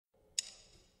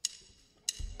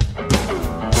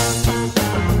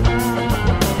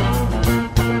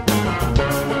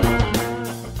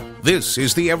This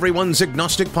is the Everyone's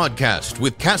Agnostic Podcast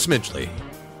with Cass Midgley.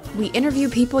 We interview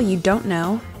people you don't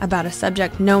know about a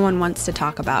subject no one wants to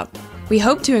talk about. We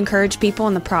hope to encourage people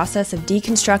in the process of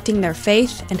deconstructing their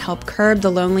faith and help curb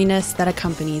the loneliness that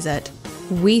accompanies it.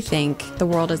 We think the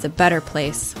world is a better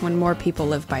place when more people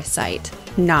live by sight,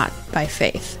 not by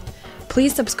faith.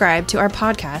 Please subscribe to our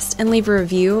podcast and leave a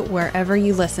review wherever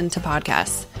you listen to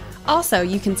podcasts. Also,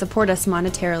 you can support us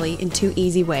monetarily in 2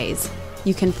 easy ways.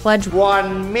 You can pledge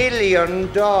 $1 million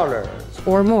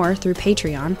or more through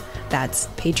Patreon. That's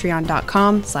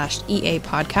patreon.com/EA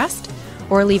podcast,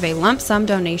 or leave a lump sum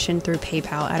donation through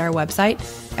PayPal at our website,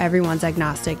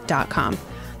 everyone'sagnostic.com.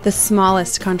 The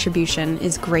smallest contribution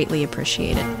is greatly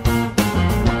appreciated.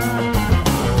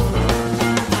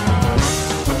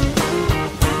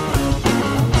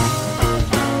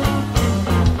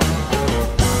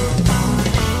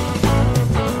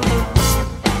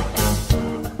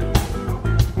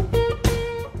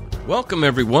 Welcome,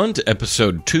 everyone, to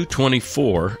episode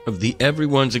 224 of the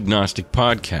Everyone's Agnostic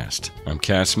Podcast. I'm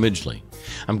Cass Midgley.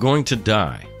 I'm going to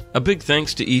die. A big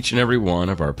thanks to each and every one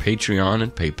of our Patreon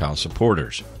and PayPal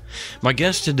supporters. My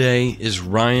guest today is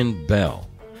Ryan Bell.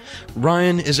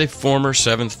 Ryan is a former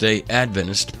Seventh-day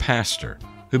Adventist pastor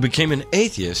who became an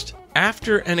atheist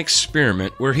after an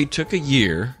experiment where he took a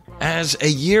year as a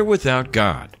year without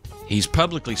God. He's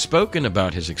publicly spoken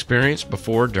about his experience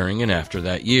before, during, and after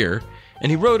that year, and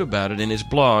he wrote about it in his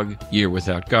blog, Year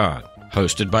Without God,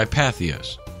 hosted by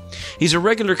Patheos. He's a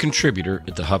regular contributor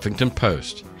at the Huffington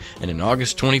Post, and in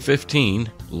August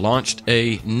 2015 launched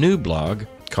a new blog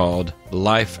called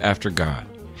Life After God.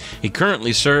 He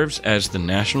currently serves as the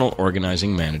National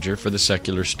Organizing Manager for the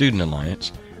Secular Student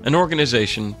Alliance, an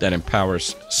organization that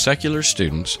empowers secular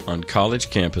students on college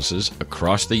campuses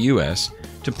across the U.S.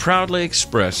 to proudly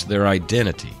express their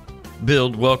identity,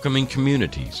 build welcoming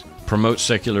communities, promote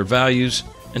secular values,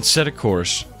 and set a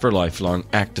course for lifelong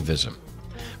activism.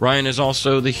 Ryan is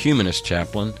also the Humanist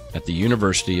Chaplain at the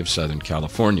University of Southern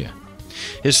California.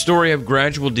 His story of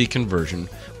gradual deconversion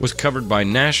was covered by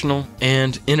national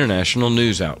and international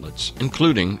news outlets,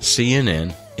 including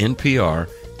CNN, NPR,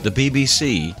 the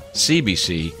BBC,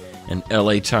 CBC, and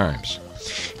LA Times.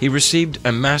 He received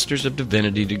a Master of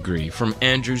Divinity degree from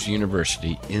Andrews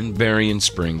University in Berrien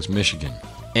Springs, Michigan,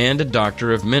 and a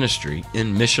Doctor of Ministry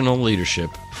in Missional Leadership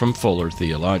from Fuller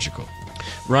Theological.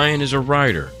 Ryan is a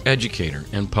writer, educator,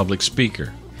 and public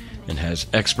speaker, and has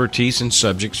expertise in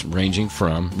subjects ranging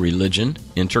from religion,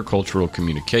 intercultural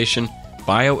communication,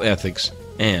 bioethics,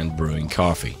 and brewing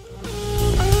coffee.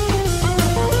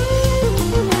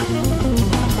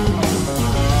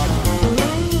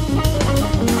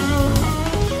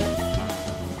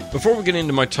 Before we get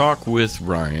into my talk with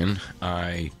Ryan,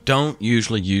 I don't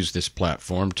usually use this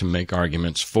platform to make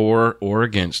arguments for or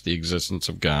against the existence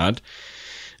of God.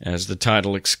 As the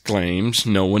title exclaims,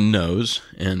 no one knows,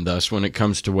 and thus when it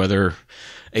comes to whether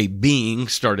a being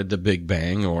started the Big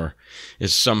Bang or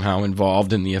is somehow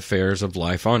involved in the affairs of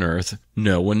life on Earth,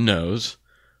 no one knows.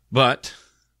 But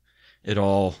it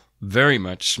all very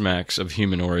much smacks of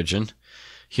human origin,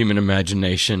 human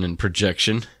imagination, and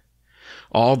projection.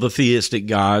 All the theistic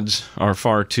gods are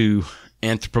far too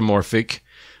anthropomorphic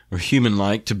or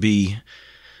human-like to be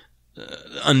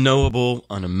unknowable,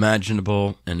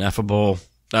 unimaginable, ineffable.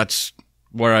 That's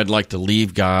where I'd like to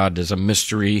leave God, as a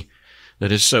mystery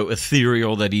that is so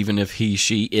ethereal that even if he,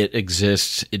 she, it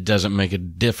exists, it doesn't make a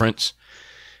difference.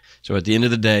 So at the end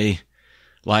of the day,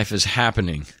 life is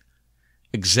happening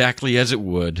exactly as it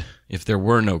would if there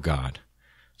were no God.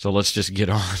 So let's just get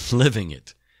on living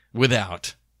it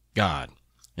without God.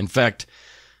 In fact,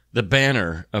 the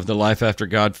banner of the Life After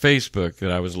God Facebook that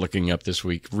I was looking up this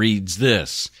week reads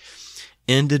this: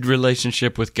 ended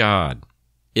relationship with God.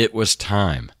 It was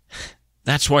time.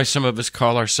 That's why some of us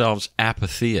call ourselves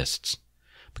atheists,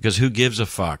 because who gives a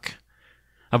fuck?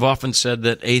 I've often said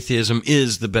that atheism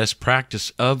is the best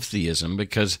practice of theism,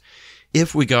 because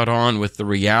if we got on with the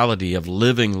reality of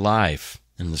living life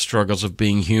and the struggles of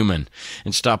being human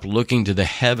and stopped looking to the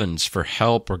heavens for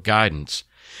help or guidance,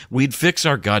 we'd fix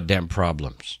our goddamn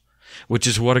problems, which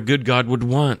is what a good God would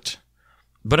want.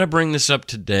 But I bring this up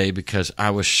today because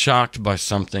I was shocked by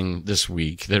something this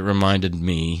week that reminded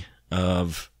me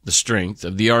of the strength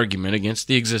of the argument against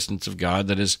the existence of God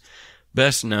that is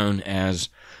best known as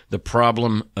the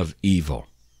problem of evil.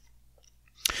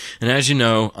 And as you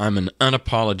know, I'm an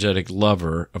unapologetic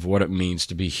lover of what it means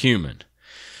to be human.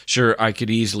 Sure, I could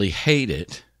easily hate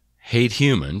it, hate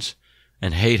humans,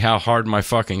 and hate how hard my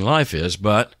fucking life is,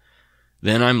 but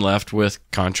then I'm left with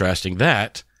contrasting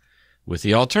that with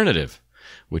the alternative,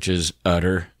 which is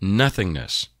utter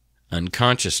nothingness,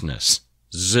 unconsciousness,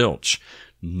 zilch,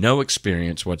 no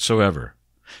experience whatsoever.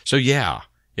 So yeah,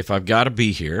 if I've got to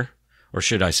be here, or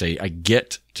should I say I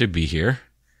get to be here,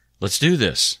 let's do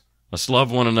this. Let's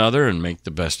love one another and make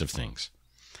the best of things.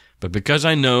 But because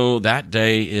I know that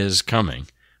day is coming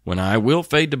when I will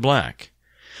fade to black,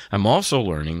 I'm also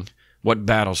learning what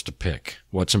battles to pick,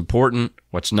 what's important,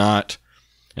 what's not,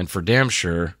 and for damn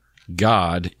sure,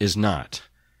 God is not.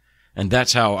 And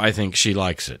that's how I think she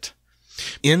likes it.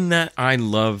 In that I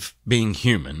love being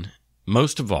human,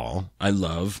 most of all, I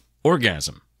love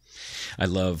orgasm. I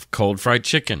love cold fried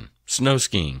chicken, snow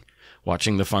skiing,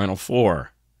 watching the Final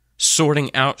Four,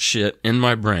 sorting out shit in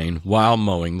my brain while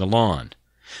mowing the lawn,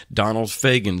 Donald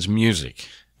Fagen's music,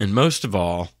 and most of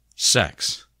all,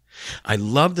 sex. I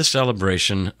love the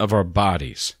celebration of our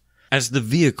bodies as the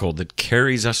vehicle that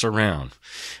carries us around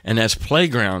and as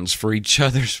playgrounds for each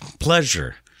other's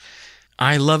pleasure.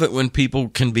 I love it when people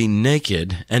can be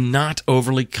naked and not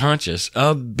overly conscious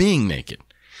of being naked.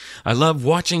 I love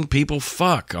watching people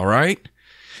fuck, all right?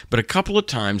 But a couple of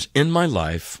times in my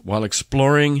life, while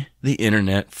exploring the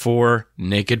internet for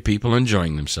naked people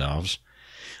enjoying themselves,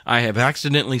 I have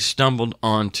accidentally stumbled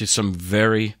onto some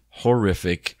very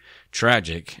horrific,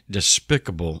 tragic,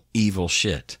 despicable, evil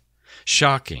shit.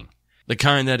 Shocking. The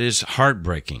kind that is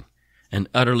heartbreaking and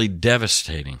utterly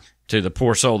devastating to the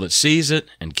poor soul that sees it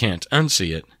and can't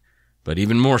unsee it, but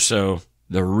even more so,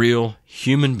 the real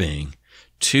human being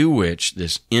to which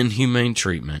this inhumane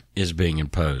treatment is being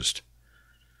imposed.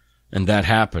 And that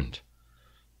happened.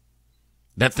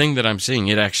 That thing that I'm seeing,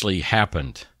 it actually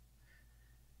happened.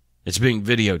 It's being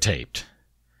videotaped.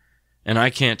 And I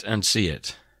can't unsee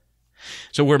it.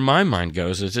 So where my mind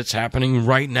goes is it's happening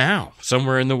right now,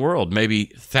 somewhere in the world, maybe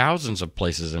thousands of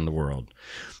places in the world.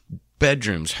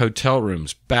 Bedrooms, hotel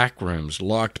rooms, back rooms,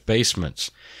 locked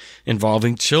basements,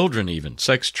 involving children even,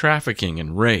 sex trafficking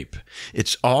and rape.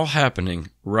 It's all happening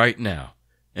right now,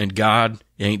 and God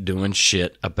ain't doing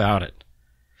shit about it.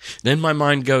 Then my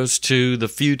mind goes to the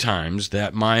few times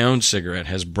that my own cigarette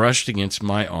has brushed against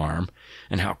my arm,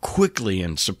 and how quickly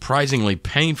and surprisingly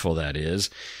painful that is,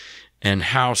 and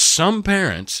how some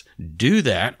parents do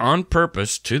that on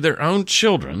purpose to their own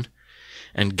children,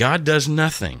 and God does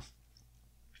nothing.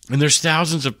 And there's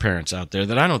thousands of parents out there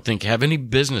that I don't think have any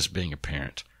business being a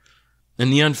parent.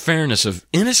 And the unfairness of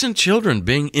innocent children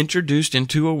being introduced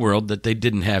into a world that they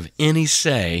didn't have any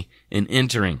say in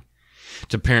entering,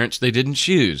 to parents they didn't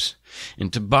choose,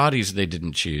 into bodies they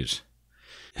didn't choose.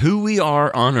 Who we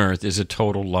are on earth is a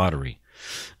total lottery.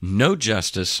 No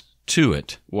justice to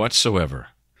it whatsoever.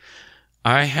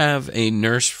 I have a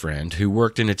nurse friend who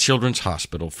worked in a children's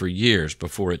hospital for years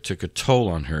before it took a toll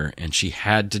on her and she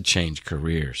had to change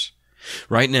careers.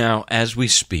 Right now, as we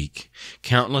speak,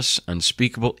 countless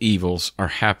unspeakable evils are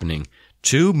happening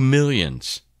to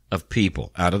millions of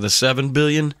people. Out of the 7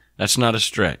 billion, that's not a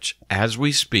stretch. As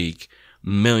we speak,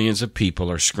 millions of people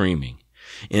are screaming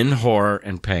in horror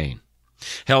and pain.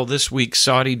 Hell, this week,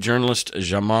 Saudi journalist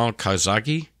Jamal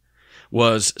Khashoggi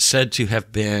was said to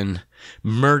have been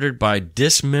murdered by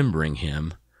dismembering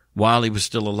him while he was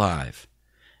still alive.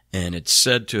 And it's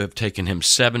said to have taken him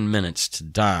 7 minutes to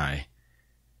die,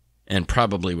 and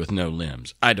probably with no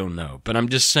limbs. I don't know, but I'm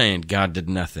just saying God did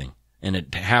nothing. And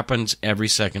it happens every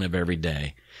second of every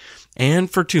day, and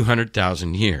for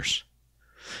 200,000 years.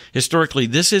 Historically,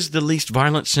 this is the least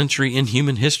violent century in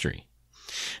human history.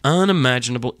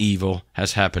 Unimaginable evil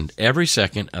has happened every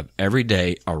second of every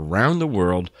day around the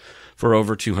world for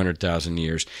over 200,000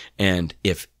 years. And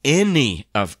if any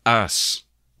of us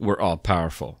were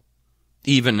all-powerful,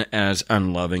 even as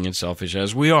unloving and selfish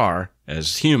as we are,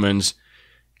 as humans,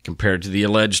 compared to the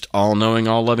alleged all-knowing,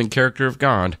 all-loving character of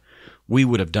God, we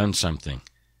would have done something,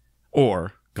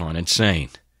 or gone insane.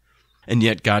 And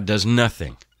yet God does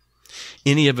nothing.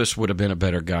 Any of us would have been a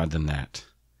better God than that,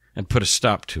 and put a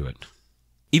stop to it.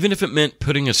 Even if it meant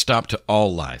putting a stop to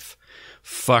all life,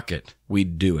 fuck it,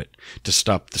 we'd do it, to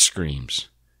stop the screams,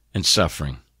 and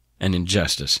suffering, and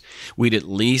injustice. We'd at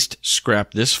least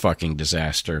scrap this fucking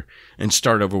disaster, and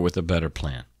start over with a better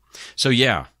plan. So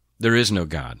yeah, there is no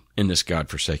God in this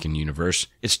God-forsaken universe.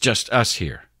 It's just us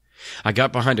here. I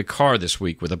got behind a car this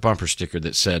week with a bumper sticker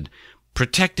that said,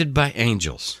 "Protected by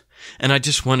angels," and I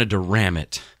just wanted to ram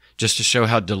it, just to show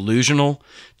how delusional,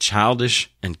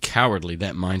 childish, and cowardly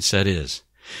that mindset is.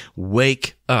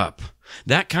 Wake up.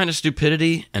 That kind of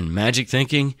stupidity and magic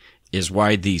thinking is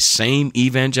why these same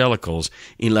evangelicals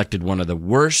elected one of the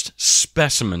worst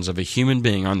specimens of a human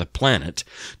being on the planet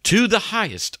to the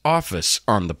highest office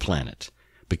on the planet.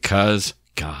 Because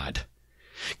God.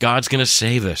 God's going to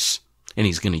save us, and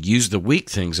he's going to use the weak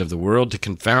things of the world to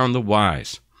confound the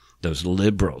wise. those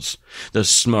liberals, those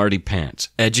smarty pants,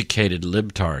 educated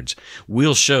libtards.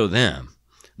 We'll show them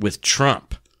with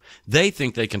Trump. They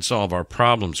think they can solve our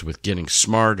problems with getting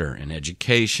smarter and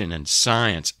education and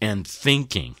science and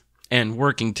thinking and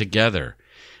working together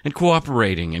and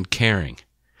cooperating and caring.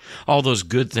 All those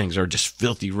good things are just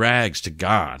filthy rags to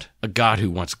God, a God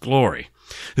who wants glory,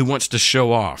 who wants to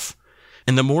show off.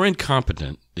 And the more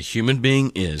incompetent the human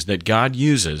being is that God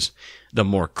uses, the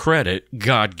more credit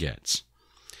God gets.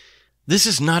 This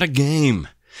is not a game.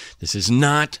 This is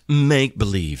not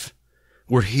make-believe.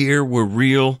 We're here, we're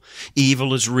real,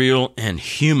 evil is real, and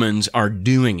humans are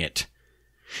doing it.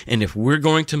 And if we're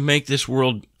going to make this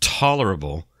world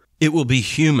tolerable, it will be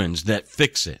humans that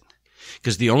fix it.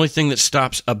 Because the only thing that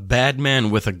stops a bad man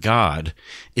with a God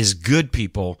is good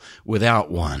people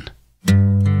without one.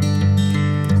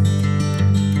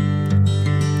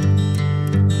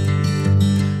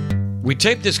 We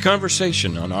taped this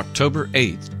conversation on October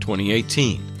 8th,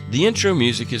 2018. The intro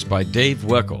music is by Dave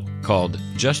Weckel, called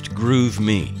Just Groove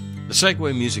Me. The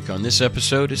segue music on this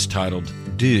episode is titled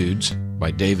Dudes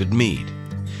by David Mead.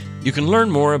 You can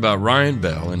learn more about Ryan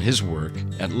Bell and his work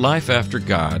at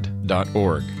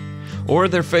lifeaftergod.org or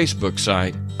their Facebook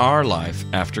site, Our Life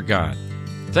After God.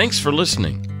 Thanks for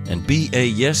listening, and be a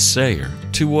yes-sayer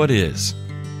to what is.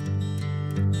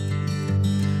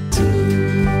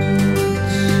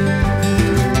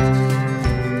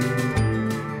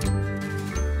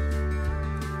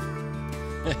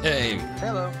 Hey.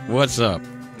 Hello. What's up?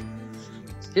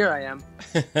 Here I am.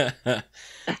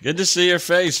 Good to see your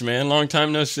face, man. Long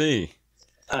time no see.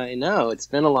 I know. It's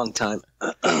been a long time.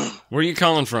 Where are you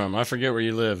calling from? I forget where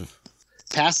you live.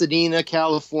 Pasadena,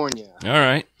 California. All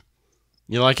right.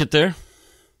 You like it there?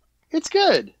 It's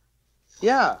good.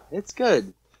 Yeah, it's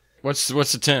good. What's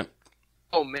the temp?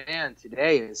 Oh, man.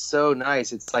 Today is so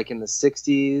nice. It's like in the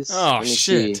 60s. Oh, Let me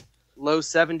shit. see. Low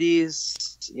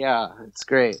 70s. Yeah, it's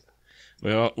great.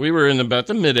 Well, we were in about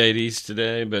the mid-80s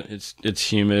today, but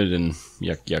it's humid and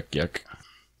yuck.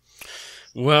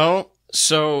 Well,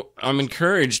 so I'm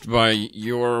encouraged by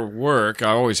your work. I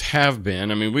always have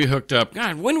been. I mean, we hooked up.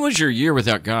 God, when was your year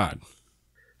without God?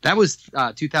 That was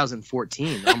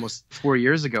 2014, almost 4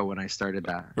 years ago when I started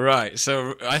that. Right.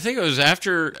 So I think it was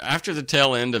after the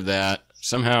tail end of that.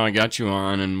 Somehow I got you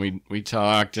on, and we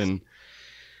talked, and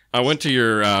I went to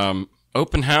your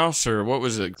open house, or what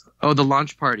was it? Oh, the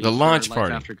launch party. The launch for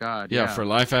party. Life After God. Yeah, for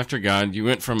Life After God. You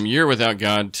went from Year Without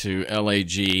God to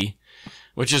LAG,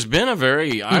 which has been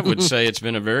I would say it's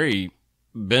been a very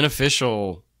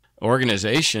beneficial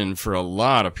organization for a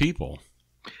lot of people.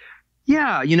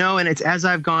 Yeah, and it's as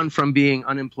I've gone from being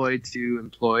unemployed to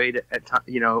employed at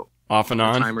off and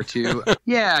on, a time or two.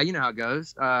 Yeah, you know how it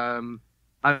goes.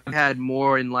 I've had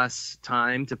more and less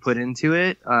time to put into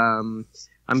it. I'm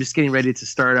just getting ready to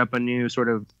start up a new sort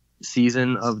of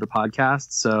season of the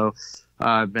podcast. So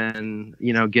I've been,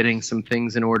 getting some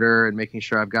things in order and making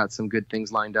sure I've got some good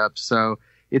things lined up. So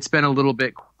it's been a little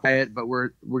bit quiet, but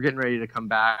we're getting ready to come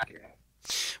back.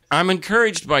 I'm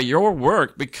encouraged by your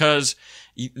work because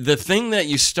the thing that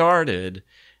you started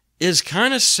is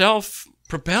kind of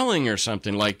self-propelling or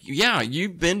something. Like, yeah,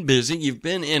 you've been busy, you've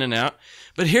been in and out,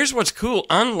 but here's what's cool.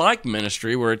 Unlike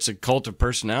ministry, where it's a cult of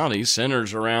personality,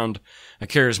 centers around a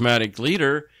charismatic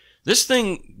leader, this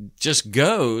thing just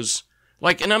goes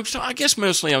like, and I guess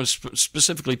mostly I'm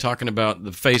specifically talking about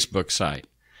the Facebook site.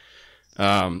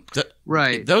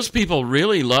 Right. Those people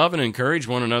really love and encourage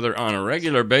one another on a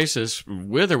regular basis,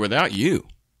 with or without you.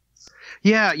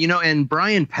 Yeah, and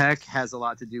Brian Peck has a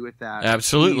lot to do with that.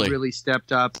 Absolutely. He really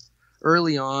stepped up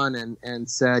early on and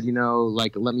said,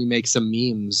 let me make some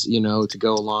memes, to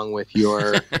go along with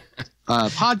your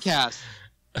podcast.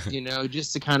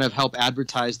 Just to kind of help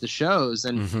advertise the shows.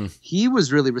 And he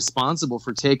was really responsible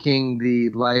for taking the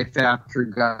Life After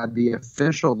God, the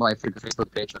official Life After God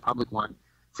Facebook page, the public one,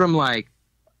 from like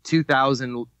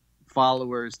 2,000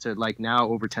 followers to like now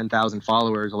over 10,000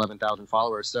 followers, 11,000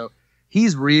 followers. So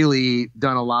he's really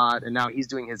done a lot. And now he's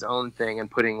doing his own thing and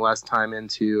putting less time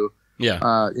into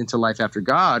Life After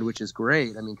God, which is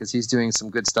great. I mean, because he's doing some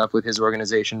good stuff with his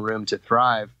organization, Room to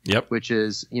Thrive, which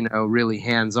is, really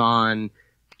hands-on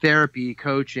therapy,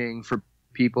 coaching for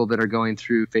people that are going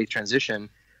through faith transition.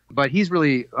 But he's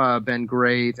really been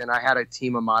great, and I had a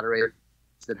team of moderators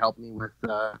that helped me with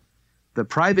the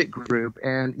private group.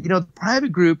 And the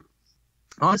private group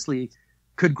honestly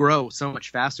could grow so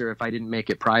much faster if I didn't make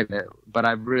it private. But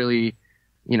I've really,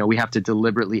 we have to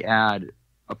deliberately add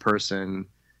a person.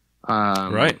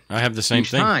 Right, I have the same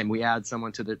each thing. Time we add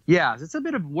someone to the it's a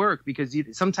bit of work because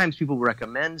sometimes people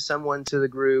recommend someone to the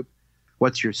group.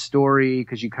 What's your story?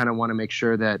 Because you kind of want to make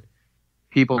sure that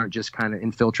people aren't just kind of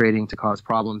infiltrating to cause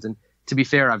problems. And to be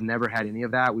fair, I've never had any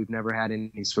of that. We've never had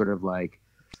any sort of like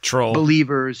troll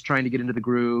believers trying to get into the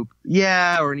group.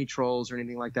 Yeah. Or any trolls or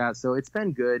anything like that. So it's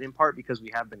been good in part because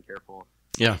we have been careful.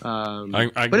 Yeah. I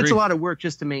agree. But it's a lot of work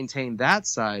just to maintain that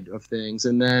side of things.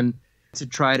 And then to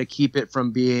try to keep it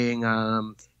from being,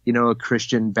 a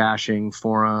Christian bashing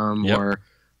forum or,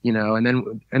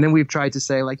 and then we've tried to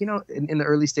say like, in the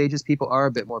early stages, people are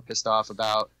a bit more pissed off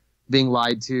about being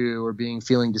lied to or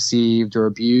feeling deceived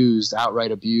or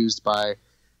outright abused by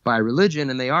religion.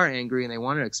 And they are angry and they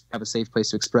want to have a safe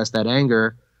place to express that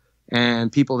anger.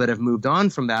 And people that have moved on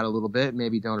from that a little bit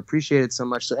maybe don't appreciate it so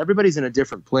much. So everybody's in a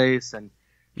different place. And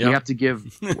we have to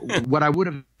give what I would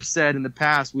have said in the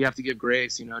past. We have to give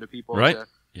grace, to people to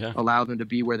allow them to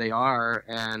be where they are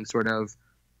and sort of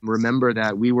remember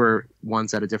that we were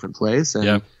once at a different place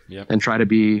and try to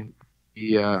be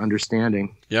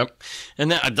understanding. Yep.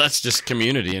 And that's just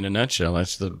community in a nutshell.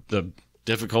 That's the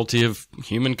difficulty of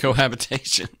human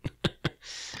cohabitation.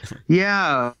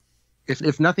 Yeah.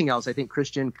 If nothing else, I think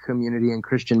Christian community and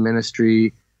Christian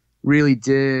ministry really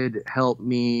did help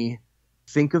me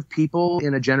think of people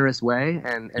in a generous way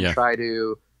and try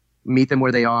to meet them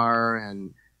where they are.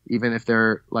 And even if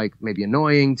they're like maybe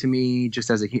annoying to me, just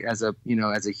as a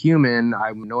human,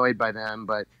 I'm annoyed by them.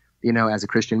 But, as a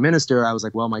Christian minister, I was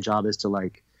like, well, my job is to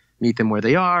like meet them where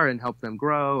they are and help them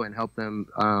grow and help them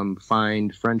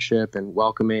find friendship and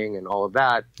welcoming and all of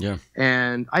that. Yeah.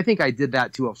 And I think I did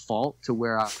that to a fault, to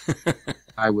where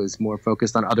I was more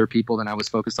focused on other people than I was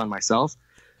focused on myself.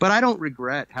 But I don't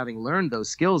regret having learned those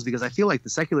skills because I feel like the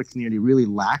secular community really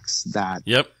lacks that.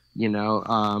 Yep.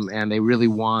 And they really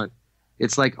want,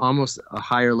 it's like almost a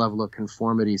higher level of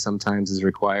conformity sometimes is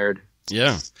required.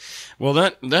 Yeah. Well,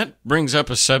 that brings up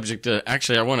a subject that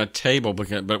actually I want to table, but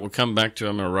we'll come back to.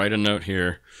 I'm going to write a note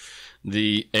here.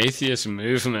 The atheist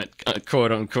movement,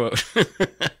 quote unquote.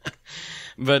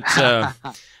 But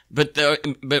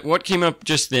what came up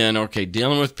just then? Okay,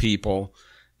 dealing with people,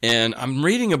 and I'm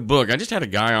reading a book. I just had a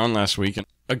guy on last week, and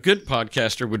a good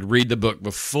podcaster would read the book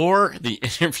before the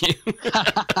interview.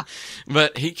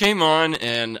 But he came on,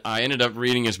 and I ended up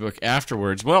reading his book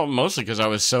afterwards. Well, mostly because I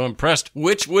was so impressed,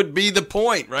 which would be the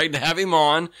point, right? To have him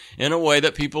on in a way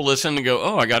that people listen and go,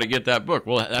 oh, I got to get that book.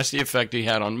 Well, that's the effect he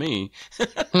had on me.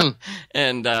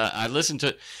 And I listened to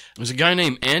it. It was a guy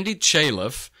named Andy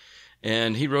Chaliff,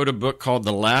 and he wrote a book called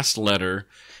The Last Letter.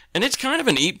 And it's kind of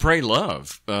an eat, pray,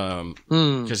 love,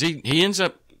 because he ends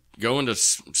up going to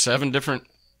 7 different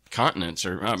continents,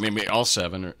 or maybe all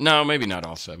 7, or no, maybe not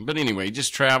all 7. But anyway, he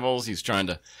just travels. He's trying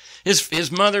to.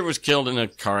 His mother was killed in a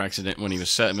car accident when he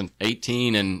was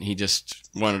 18, and he just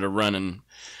wanted to run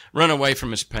away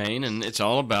from his pain. And it's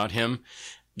all about him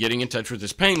getting in touch with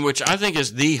his pain, which I think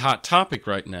is the hot topic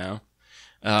right now,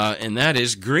 and that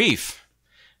is grief.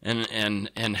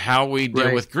 And how we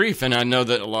deal with grief. And I know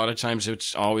that a lot of times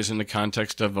it's always in the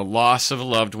context of a loss of a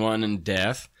loved one and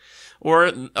death,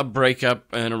 or a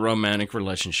breakup in a romantic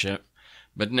relationship.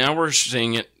 But now we're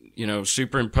seeing it,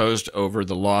 superimposed over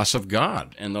the loss of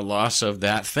God and the loss of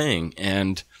that thing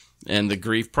and the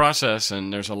grief process.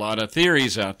 And there's a lot of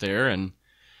theories out there, and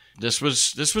this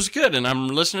was good. And I'm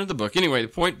listening to the book. Anyway, the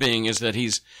point being is that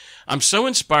I'm so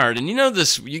inspired. And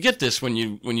you get this when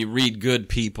you read good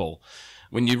people.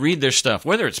 When you read their stuff,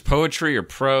 whether it's poetry or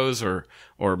prose or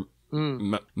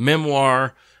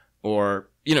memoir or,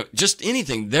 just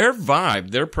anything, their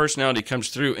vibe, their personality comes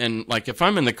through. And like if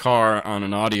I'm in the car on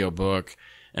an audiobook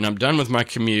and I'm done with my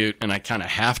commute and I kind of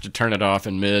have to turn it off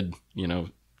in mid,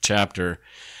 chapter,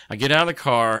 I get out of the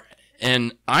car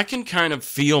and I can kind of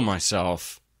feel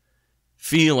myself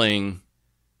feeling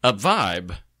a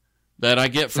vibe that I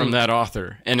get from that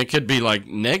author. And it could be like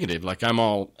negative, like I'm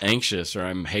all anxious or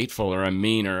I'm hateful or I'm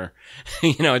mean or,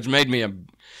 it's made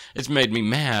me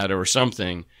mad or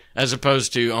something, as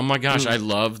opposed to, oh my gosh, I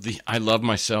love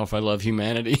myself. I love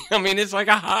humanity. I mean, it's like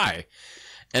a high.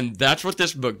 And that's what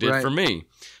this book did for me.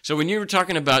 So when you were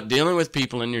talking about dealing with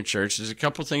people in your church, there's a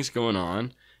couple things going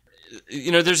on.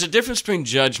 There's a difference between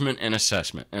judgment and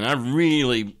assessment. And I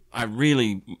really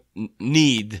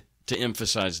need to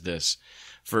emphasize this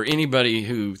for anybody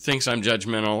who thinks I'm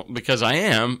judgmental, because I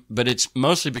am, but it's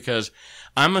mostly because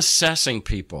I'm assessing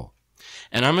people.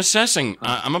 And I'm assessing,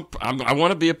 I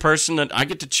want to be a person that I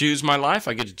get to choose my life.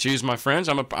 I get to choose my friends.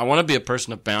 I want to be a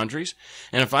person of boundaries.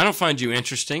 And if I don't find you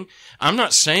interesting, I'm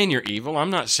not saying you're evil. I'm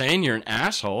not saying you're an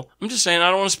asshole. I'm just saying I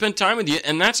don't want to spend time with you.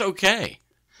 And that's okay.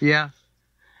 Yeah.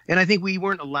 And I think we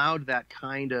weren't allowed that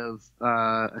kind of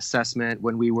assessment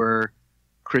when we were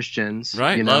Christians.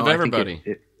 Right. Love everybody.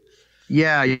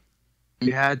 Yeah.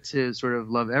 You had to sort of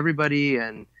love everybody.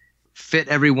 And fit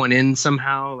everyone in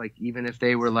somehow. Like even if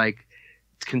they were like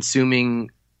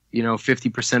consuming,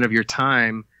 50% of your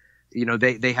time,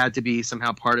 they had to be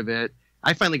somehow part of it.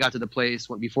 I finally got to the place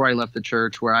before I left the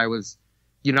church where I was,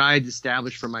 I had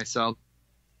established for myself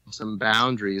some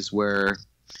boundaries where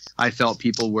I felt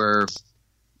people were,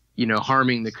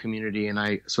 harming the community, and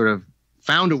I sort of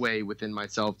found a way within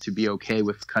myself to be okay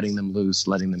with cutting them loose,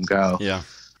 letting them go. Yeah.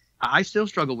 I still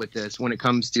struggle with this when it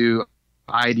comes to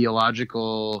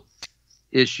ideological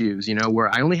issues, where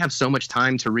I only have so much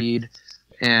time to read,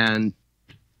 and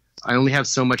I only have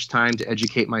so much time to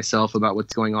educate myself about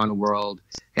what's going on in the world.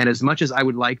 And as much as I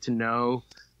would like to know,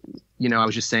 I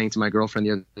was just saying to my girlfriend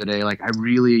the other day, like, I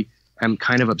really am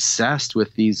kind of obsessed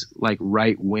with these like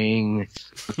right-wing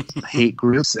hate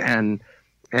groups and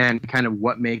kind of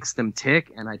what makes them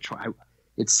tick. And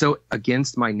it's so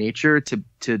against my nature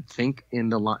to think in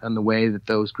the way that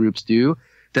those groups do,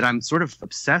 that I'm sort of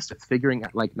obsessed with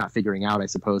not figuring out, I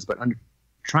suppose, but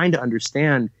trying to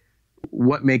understand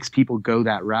what makes people go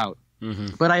that route.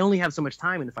 Mm-hmm. But I only have so much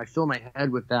time. And if I fill my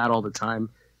head with that all the time,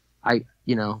 I'm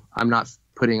not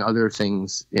putting other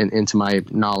things into my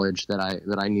knowledge that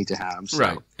I need to have. So.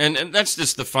 Right. And that's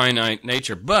just the finite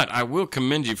nature. But I will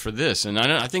commend you for this. And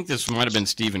I think this might have been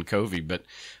Stephen Covey, but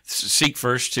seek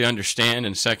first to understand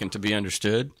and second to be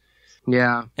understood.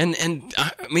 Yeah. And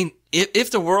I mean,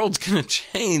 if the world's going to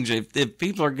change, if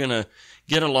people are going to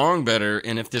get along better,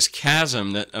 and if this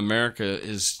chasm that America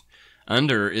is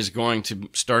under is going to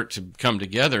start to come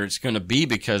together, it's going to be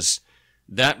because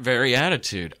that very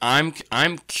attitude. I'm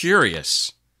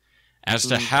curious as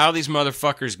to how these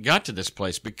motherfuckers got to this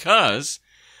place, because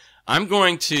I'm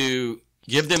going to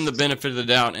give them the benefit of the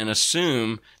doubt and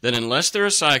assume that unless they're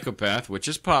a psychopath, which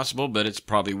is possible, but it's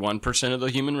probably 1% of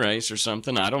the human race or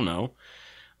something, I don't know,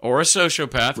 or a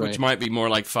sociopath, which might be more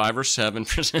like 5 or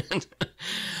 7%.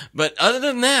 But other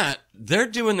than that, they're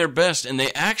doing their best, and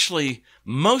they actually,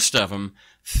 most of them,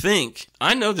 think,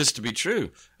 I know this to be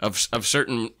true, of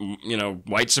certain,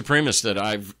 white supremacists that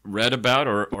I've read about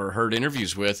or heard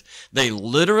interviews with. They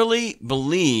literally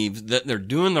believe that they're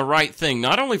doing the right thing,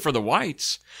 not only for the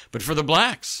whites, but for the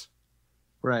blacks.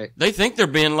 Right. They think they're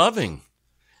being loving.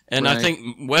 And I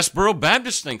think Westboro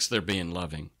Baptist thinks they're being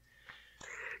loving.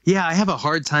 Yeah, I have a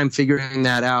hard time figuring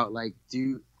that out. Like,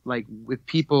 with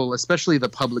people, especially the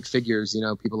public figures,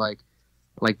 people like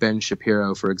Ben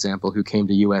Shapiro, for example, who came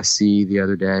to USC the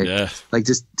other day. Yeah. Like,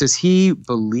 does he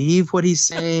believe what he's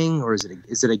saying, or is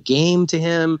it a game to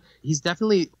him? He's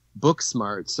definitely book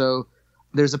smart. So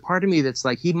there's a part of me that's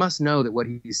like, he must know that what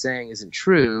he's saying isn't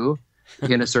true.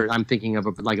 I'm thinking of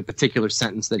a particular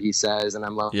sentence that he says, and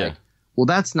I'm like, well,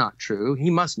 that's not true.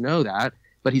 He must know that,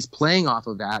 but he's playing off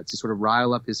of that to sort of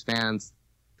rile up his fans.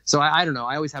 So I don't know.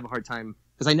 I always have a hard time,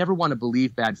 because I never want to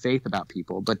believe bad faith about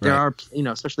people, but there are,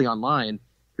 especially online,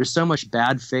 there's so much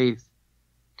bad faith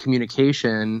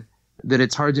communication that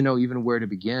it's hard to know even where to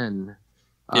begin.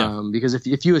 Because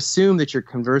if you assume that you're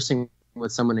conversing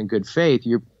with someone in good faith,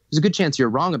 there's a good chance you're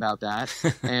wrong about that,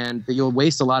 and that you'll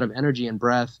waste a lot of energy and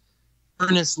breath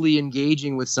earnestly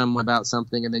engaging with someone about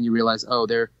something, and then you realize, oh,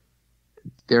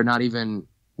 they're not even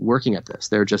working at this.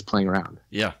 They're just playing around.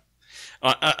 Yeah.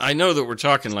 I know that we're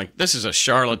talking like this is a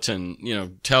charlatan,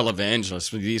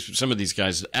 televangelist. Some of these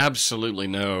guys absolutely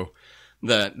know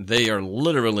that they are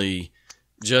literally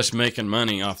just making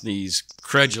money off these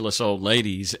credulous old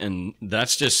ladies, and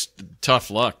that's just tough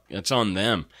luck. It's on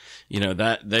them.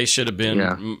 That they should have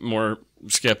been more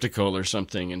skeptical or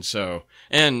something.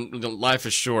 And life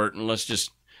is short, and let's just,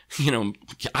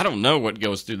 I don't know what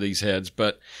goes through these heads,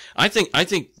 but I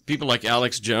think people like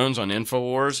Alex Jones on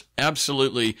InfoWars,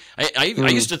 absolutely. I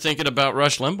used to think it about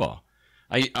Rush Limbaugh.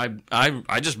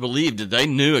 I just believed that they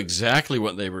knew exactly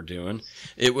what they were doing.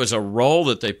 It was a role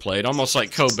that they played, almost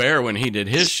like Colbert when he did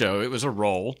his show. It was a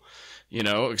role,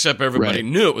 except everybody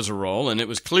knew it was a role, and it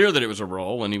was clear that it was a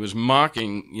role, and he was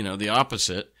mocking, the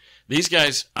opposite. These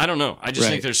guys, I don't know. I just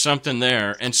think there's something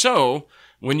there. And so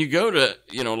when you go to,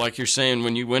 like you're saying,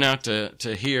 when you went out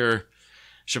to hear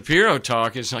Shapiro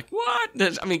talk, it's like, what?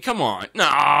 Come on. No,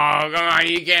 come on,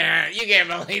 you can't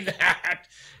believe that.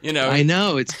 I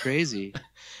know, it's crazy.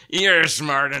 You're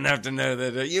smart enough to know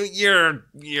that you're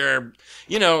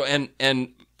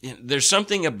and there's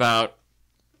something about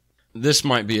this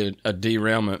might be a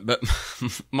derailment, but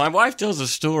my wife tells a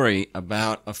story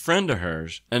about a friend of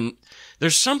hers, and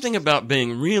there's something about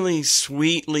being really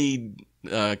sweetly,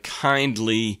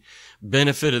 kindly,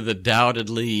 benefit of the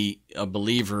doubtedly a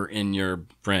believer in your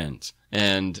friends.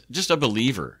 And just a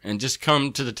believer, and just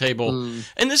come to the table.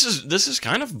 And this is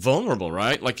kind of vulnerable,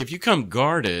 right? Like if you come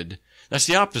guarded, That's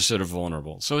the opposite of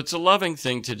vulnerable. So it's a loving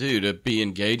thing to do, to be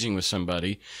engaging with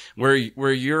somebody where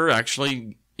you're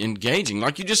actually engaging.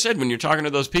 Like you just said, when you're talking to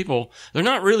those people, they're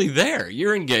not really there.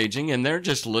 You're engaging, and they're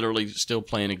just literally still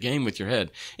playing a game with your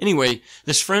head. Anyway,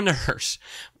 this friend of hers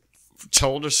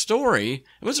told a story.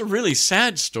 It was a really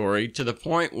sad story, to the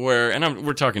point where, and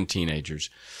we're talking teenagers,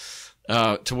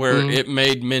 to where it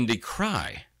made Mindy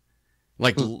cry.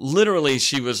 Like literally,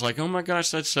 she was like, "Oh my gosh,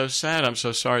 that's so sad. I'm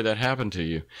so sorry that happened to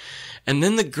you." And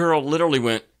then the girl literally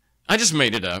went, "I just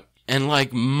made it up," and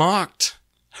like mocked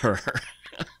her.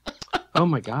 Oh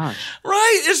my gosh.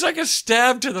 Right? It's like a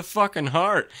stab to the fucking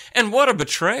heart. And what a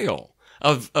betrayal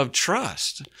of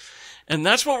trust. And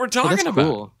that's what we're talking about.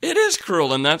 Cool. It is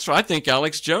cruel, and that's why I think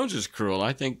Alex Jones is cruel.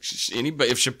 I think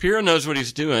anybody, if Shapiro knows what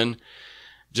he's doing,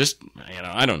 just,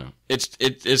 I don't know.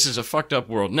 This is a fucked up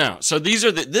world. Now, so this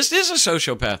is a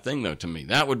sociopath thing, though, to me.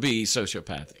 That would be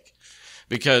sociopathic.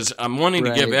 Because I'm wanting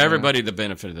to give everybody the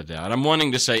benefit of the doubt. I'm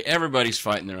wanting to say everybody's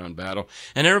fighting their own battle,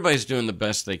 and everybody's doing the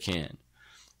best they can.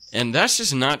 And that's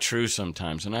just not true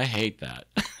sometimes, and I hate that.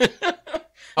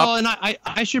 Well, and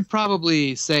I should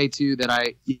probably say, too,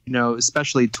 that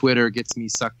especially Twitter gets me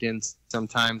sucked in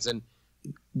sometimes. And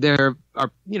there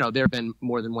have been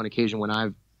more than one occasion when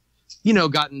I've,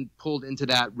 gotten pulled into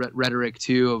that rhetoric,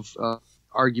 too, of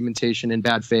argumentation in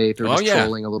bad faith or just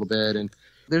trolling a little bit. And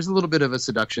there's a little bit of a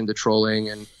seduction to trolling,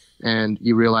 and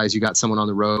you realize you got someone on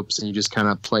the ropes, and you just kind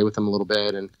of play with them a little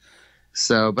bit. And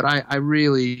so, but I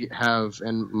really have,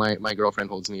 and my girlfriend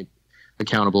holds me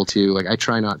accountable, too. Like, I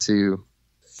try not to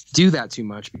do that too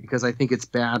much, because I think it's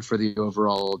bad for the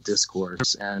overall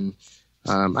discourse. And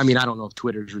I don't know if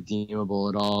Twitter's redeemable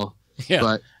at all,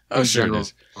 but in general,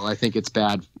 I think it's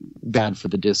bad for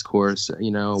the discourse,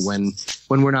 when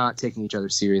we're not taking each other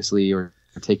seriously or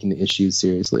taking the issues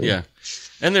seriously. Yeah.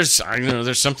 And there's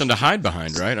something to hide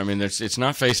behind, right? I mean, it's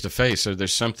not face to face, so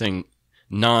there's something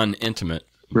non-intimate.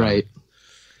 Right.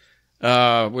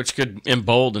 Which could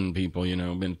embolden people,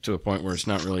 to a point where it's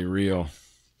not really real.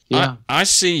 Yeah. I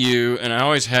see you, and I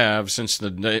always have since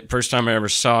the first time I ever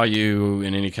saw you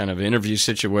in any kind of interview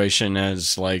situation,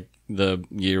 as like the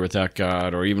Year Without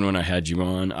God, or even when I had you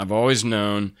on. I've always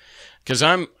known, because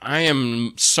I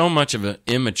am so much of an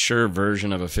immature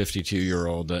version of a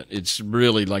 52-year-old that it's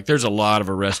really like there's a lot of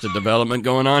arrested development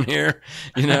going on here,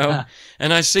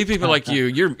 And I see people like you.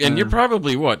 You're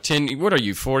probably what, 10? What are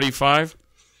you, 45?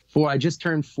 I just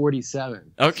turned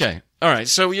 47. Okay. All right,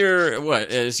 so you're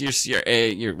what? You're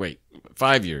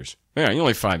 5 years. Yeah, you're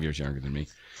only 5 years younger than me.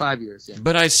 5 years, yeah.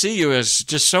 But I see you as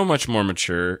just so much more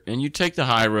mature, and you take the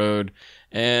high road,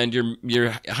 and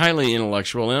you're highly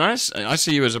intellectual, and I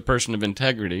see you as a person of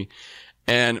integrity.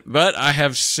 But I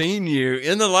have seen you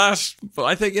in the last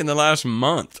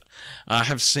month, I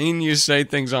have seen you say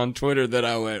things on Twitter that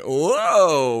I went,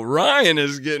 "Whoa, Ryan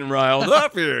is getting riled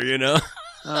up here,"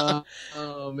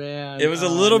 Oh man, it was a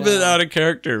little bit out of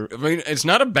character. I mean, it's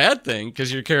not a bad thing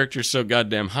because your character's so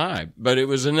goddamn high, but it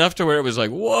was enough to where it was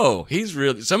like, whoa,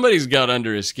 somebody's got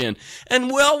under his skin.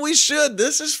 And we should.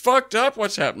 This is fucked up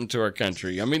what's happened to our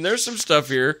country. I mean, there's some stuff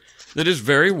here that is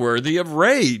very worthy of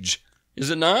rage.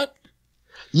 Is it not?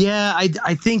 Yeah,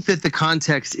 I think that the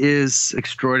context is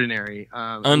extraordinary.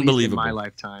 Unbelievable. At least in my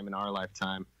lifetime, in our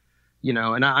lifetime,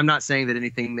 and I'm not saying that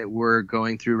anything that we're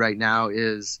going through right now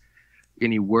is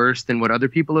any worse than what other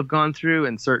people have gone through,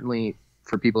 and certainly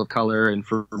for people of color and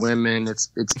for women, it's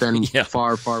been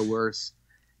far, far worse.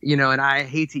 And I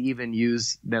hate to even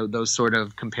use those sort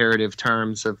of comparative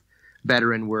terms of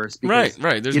better and worse, because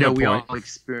right. There's no we point. all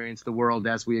experience the world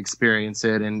as we experience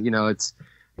it, and it's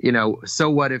so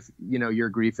what if your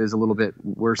grief is a little bit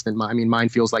worse than mine? I mean, mine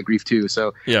feels like grief too.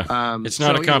 So it's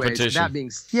not a competition.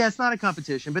 It's not a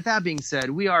competition. But that being said,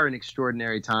 we are in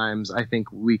extraordinary times. I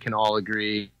think we can all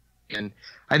agree. And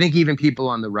I think even people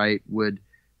on the right would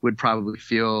probably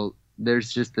feel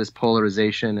there's just this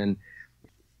polarization, and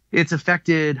it's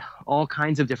affected all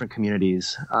kinds of different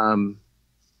communities. And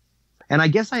I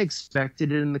guess I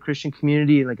expected it in the Christian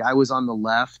community. Like, I was on the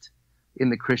left in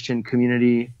the Christian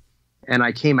community, and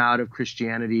I came out of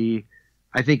Christianity,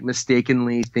 I think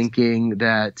mistakenly thinking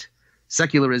that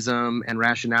secularism and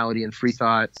rationality and free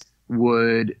thought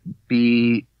would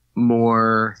be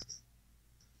more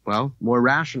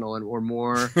rational or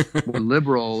more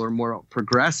liberal or more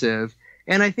progressive.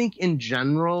 And I think in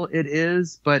general it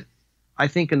is, but I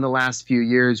think in the last few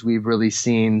years we've really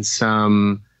seen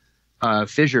some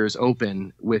fissures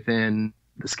open within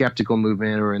the skeptical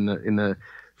movement or in the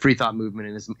free thought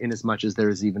movement, in as much as there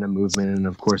is even a movement. And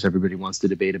of course everybody wants to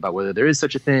debate about whether there is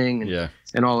such a thing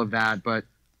and all of that. But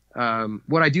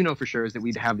what I do know for sure is that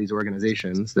we have these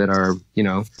organizations that are,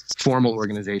 formal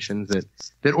organizations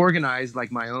that organize,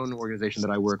 like my own organization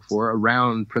that I work for,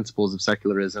 around principles of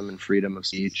secularism and freedom of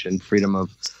speech and freedom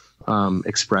of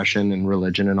expression and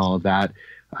religion and all of that.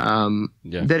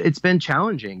 That it's been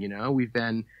challenging.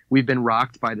 We've been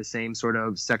rocked by the same sort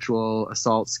of sexual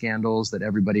assault scandals that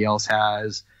everybody else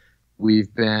has.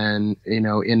 We've been,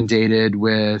 inundated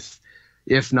with,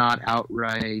 if not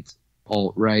outright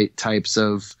alt-right types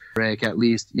of, at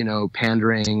least,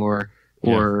 pandering or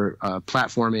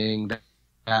platforming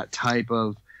that type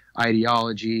of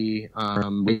ideology,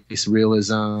 race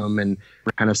realism, and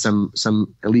kind of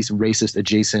some at least racist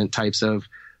adjacent types of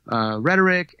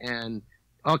rhetoric, and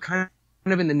all kind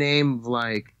of in the name of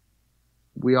like,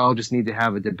 we all just need to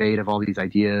have a debate of all these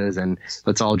ideas, and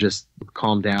let's all just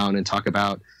calm down and talk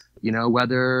about,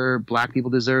 whether black people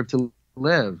deserve to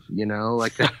live,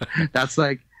 like that. That's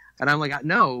like, and I'm like,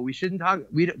 no, we shouldn't talk.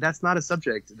 That's not a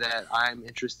subject that I'm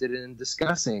interested in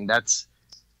discussing. That's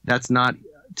not,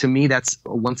 to me, that's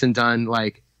a once and done.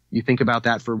 Like, you think about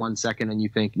that for 1 second and you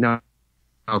think, no,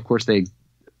 of course they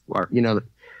are,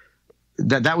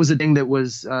 that was a thing that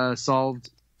was solved,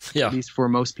 at least for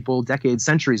most people, decades,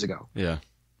 centuries ago. Yeah.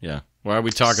 Why are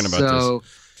we talking about this?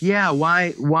 Yeah,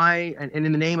 why? And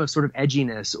in the name of sort of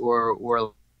edginess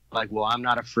or like, well, I'm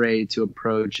not afraid to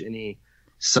approach any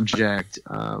subject.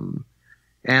 And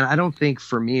I don't think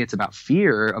for me it's about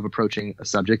fear of approaching a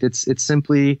subject. It's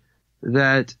simply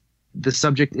that the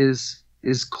subject is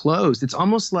closed. It's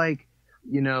almost like,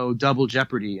 double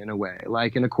jeopardy in a way.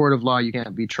 Like in a court of law, you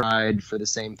can't be tried for the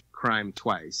same crime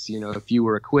twice. If you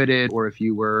were acquitted or if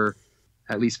you were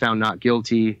at least found not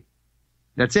guilty,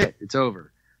 that's it. It's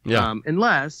over. Yeah.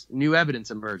 Unless new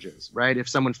evidence emerges, right? If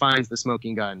someone finds the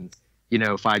smoking gun,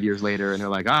 5 years later, and they're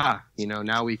like,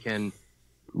 now we can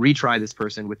retry this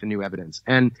person with the new evidence.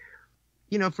 And,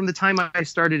 from the time I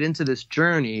started into this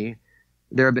journey,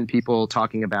 there have been people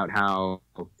talking about how,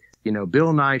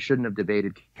 Bill Nye shouldn't have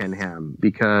debated Ken Ham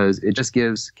because it just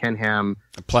gives Ken Ham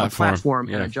a platform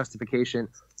and a justification,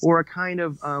 or a kind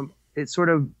of, it sort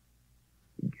of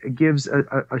gives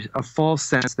a false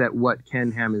sense that what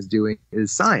Ken Ham is doing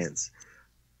is science,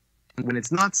 when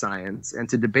it's not science. And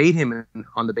to debate him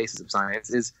on the basis of science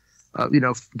is,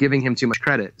 giving him too much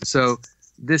credit. So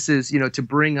this is, to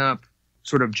bring up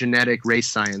sort of genetic race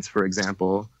science, for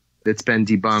example, that's been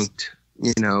debunked,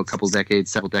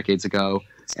 several decades ago,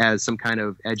 as some kind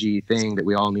of edgy thing that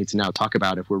we all need to now talk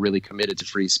about if we're really committed to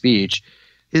free speech,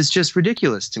 is just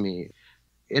ridiculous to me.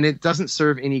 And it doesn't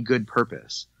serve any good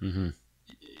purpose. Mm-hmm.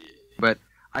 But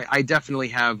I definitely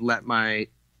have let my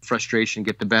frustration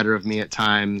get the better of me at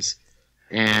times.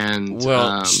 And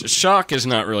shock is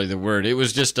not really the word. It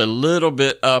was just a little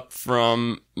bit up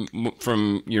from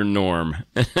your norm.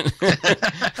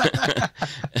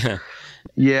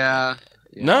 Yeah.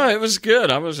 No, it was good.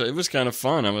 It was kind of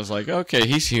fun. I was like, okay,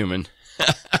 he's human.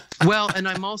 Well, and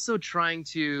I'm also trying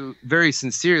to, very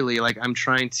sincerely, like, I'm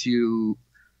trying to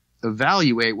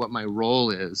evaluate what my role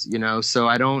is,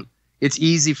 so it's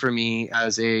easy for me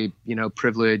as a,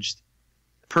 privileged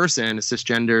person, a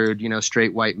cisgendered,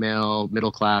 straight white male,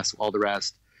 middle class, all the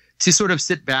rest, to sort of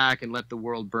sit back and let the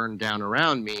world burn down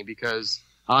around me, because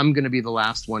I'm going to be the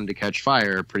last one to catch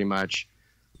fire, pretty much.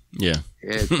 Yeah.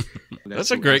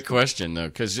 That's a great question, though,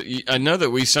 because I know that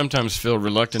we sometimes feel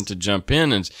reluctant to jump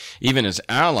in, and even as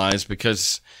allies,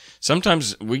 because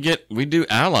sometimes we do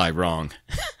ally wrong.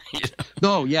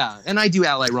 Oh, yeah. And I do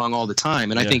ally wrong all the time.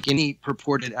 And I think any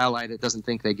purported ally that doesn't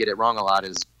think they get it wrong a lot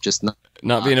is just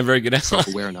not being a very good ally.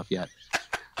 Self-aware enough yet.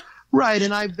 Right.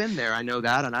 And I've been there. I know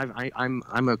that. And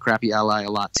I'm a crappy ally a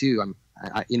lot, too. I'm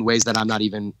in ways that I'm not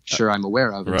even sure I'm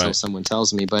aware of until someone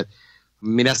tells me. But I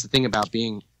mean, that's the thing about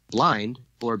being blind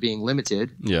or being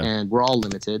limited. Yeah. And we're all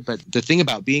limited. But the thing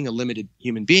about being a limited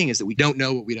human being is that we don't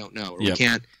know what we don't know. Or we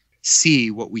can't see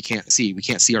what we can't see. We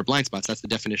can't see our blind spots. That's the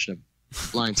definition of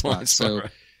blind spots. So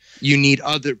you need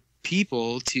other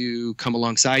people to come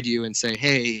alongside you and say,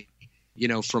 hey,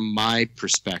 from my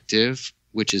perspective,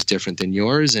 which is different than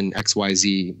yours in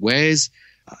XYZ ways,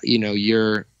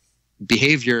 your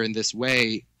behavior in this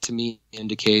way to me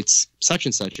indicates such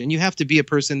and such. And you have to be a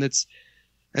person that's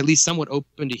at least somewhat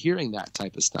open to hearing that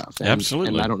type of stuff. And, absolutely.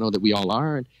 And I don't know that we all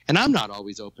are. And I'm not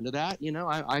always open to that.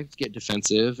 I get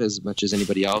defensive as much as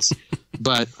anybody else.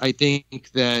 But I think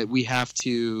that we have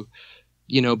to,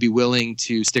 be willing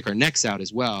to stick our necks out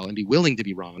as well and be willing to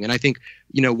be wrong. And I think,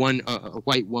 a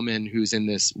white woman who's in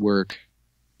this work,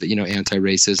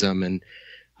 anti-racism and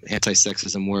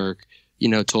anti-sexism work,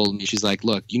 told me, she's like,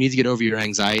 look, you need to get over your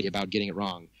anxiety about getting it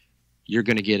wrong. You're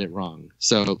going to get it wrong.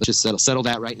 So let's just settle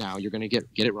that right now. You're going to get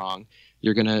it wrong.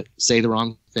 You're going to say the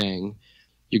wrong thing.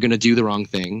 You're going to do the wrong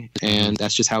thing. And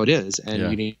that's just how it is. And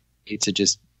you need to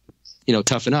just,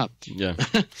 toughen up. Yeah.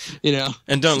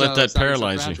 And don't let that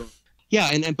paralyze you. Yeah.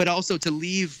 And but also to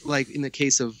leave, like in the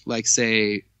case of like,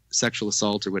 say, sexual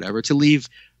assault or whatever, to leave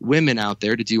women out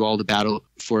there to do all the battle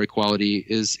for equality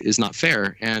is not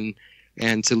fair. And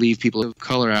to leave people of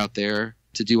color out there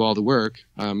to do all the work.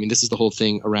 I mean, this is the whole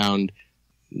thing around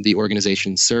the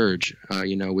organization Surge,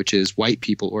 which is white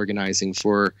people organizing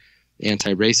for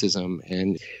anti-racism.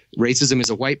 And racism is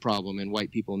a white problem, and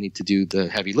white people need to do the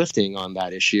heavy lifting on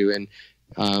that issue. And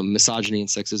misogyny and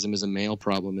sexism is a male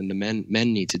problem, and the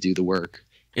men need to do the work.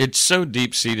 It's so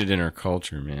deep-seated in our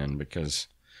culture, man, because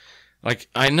like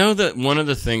I know that one of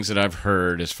the things that I've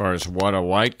heard as far as what a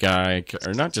white guy,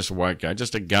 or not just a white guy,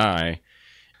 just a guy,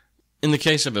 in the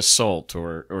case of assault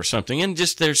or something, and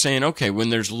just they're saying, okay, when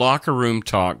there's locker room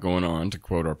talk going on, to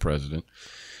quote our president,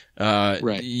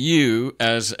 right. You,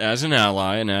 as an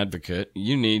ally, an advocate,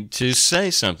 you need to say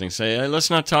something. Say, hey, let's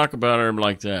not talk about her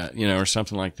like that, or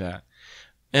something like that.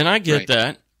 And I get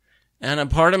that. And a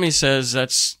part of me says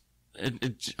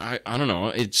I don't know,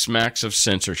 it smacks of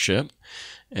censorship.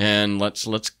 And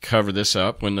let's cover this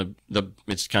up when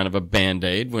it's kind of a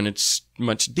Band-Aid, when it's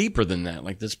much deeper than that.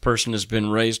 Like this person has been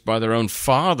raised by their own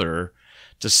father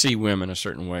to see women a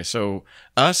certain way. So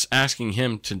us asking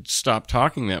him to stop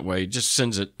talking that way just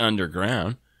sends it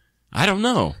underground. I don't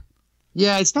know.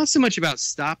 Yeah, it's not so much about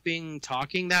stopping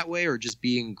talking that way or just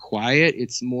being quiet.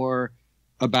 It's more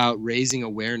about raising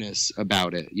awareness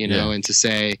about it, and to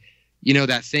say,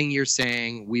 that thing you're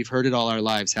saying, we've heard it all our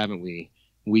lives, haven't we?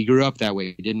 We grew up that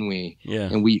way, didn't we? Yeah.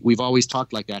 And we've always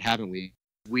talked like that, haven't we?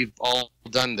 We've all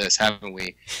done this, haven't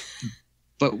we?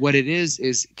 But what it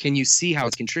is can you see how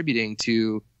it's contributing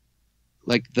to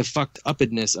like the fucked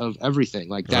upness of everything?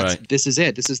 Like This is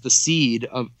it. This is the seed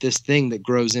of this thing that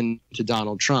grows into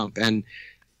Donald Trump. And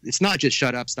it's not just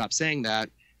shut up, stop saying that,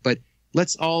 but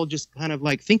let's all just kind of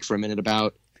like think for a minute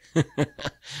about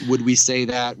would we say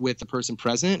that with the person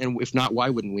present? And if not, why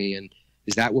wouldn't we? And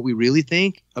is that what we really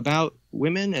think about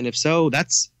women? And if so,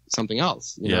 that's something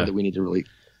else, that we need to really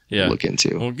look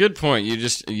into. Well, good point. You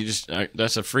just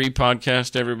that's a free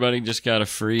podcast. Everybody just got a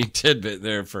free tidbit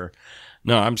there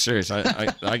no, I'm serious. I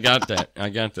got that. I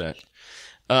got that.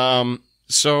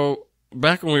 So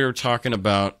back when we were talking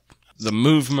about the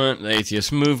movement, the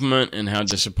atheist movement, and how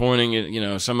disappointing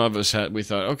it, some of us we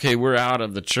thought, okay, we're out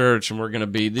of the church and we're going to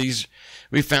be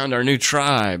we found our new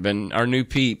tribe and our new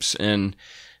peeps, and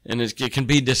it can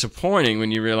be disappointing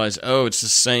when you realize, oh, it's the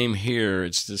same here.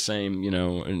 It's the same,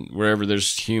 and wherever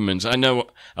there's humans. I know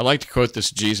I like to quote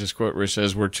this Jesus quote where it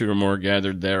says, where two or more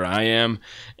gathered, there I am.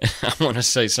 And I want to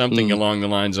say something along the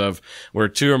lines of, where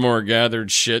two or more gathered,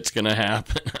 shit's going to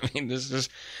happen. I mean,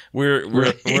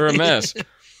 we're a mess.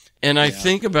 And I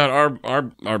think about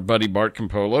our buddy Bart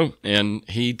Campolo, and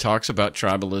he talks about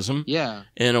tribalism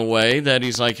in a way that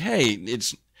he's like, hey,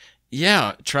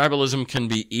 tribalism can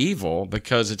be evil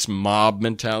because it's mob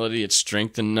mentality, it's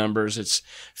strength in numbers, it's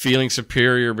feeling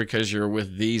superior because you're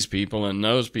with these people and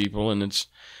those people, and it's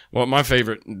my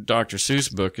favorite Dr.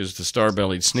 Seuss book is The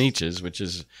Star-Bellied Sneetches, which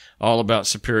is all about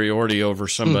superiority over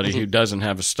somebody who doesn't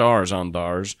have a stars on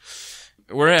theirs.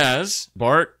 Whereas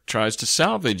Bart tries to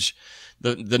salvage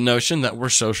the notion that we're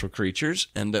social creatures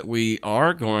and that we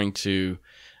are going to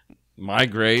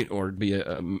migrate or be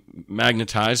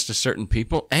magnetized to certain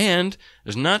people. And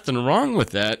there's nothing wrong with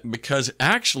that, because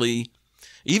actually,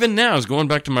 even now, is going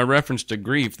back to my reference to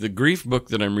grief, the grief book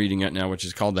that I'm reading at now, which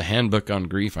is called The Handbook on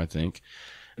Grief, I think.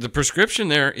 The prescription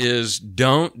there is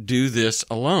don't do this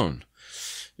alone.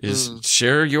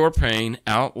 Share your pain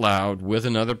out loud with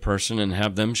another person and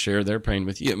have them share their pain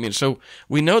with you. I mean, so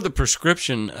we know the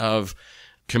prescription of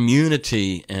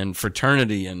community and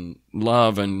fraternity and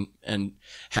love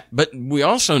but we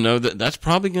also know that that's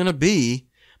probably going to be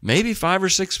maybe 5 or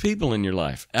 6 people in your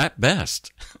life at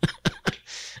best.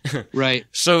 Right.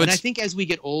 So I think as we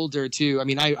get older too, I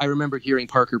mean, I remember hearing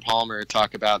Parker Palmer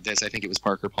talk about this. I think it was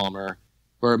Parker Palmer,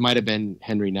 or it might have been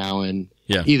Henry Nouwen.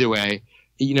 Yeah. Either way,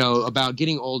 about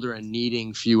getting older and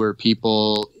needing fewer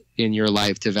people in your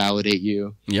life to validate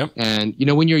you. Yep. And,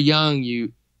 when you're young,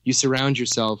 you surround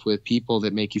yourself with people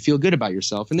that make you feel good about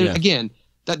yourself. And then again,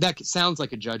 that sounds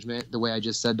like a judgment the way I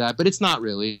just said that, but it's not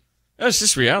really. That's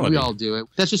just reality. We all do it.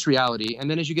 That's just reality. And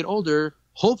then as you get older,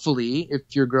 hopefully, if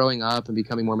you're growing up and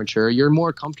becoming more mature, you're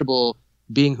more comfortable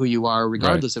being who you are,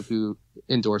 regardless of who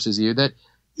endorses you. That,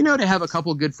 to have a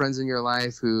couple good friends in your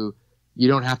life who you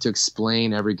don't have to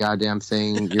explain every goddamn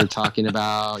thing you're talking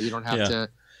about. You don't have to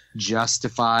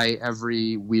justify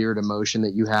every weird emotion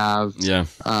that you have,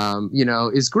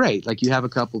 is great. Like, you have a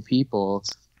couple people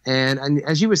And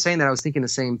as you were saying that, I was thinking the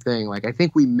same thing. Like, I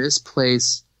think we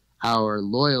misplace our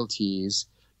loyalties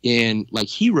in like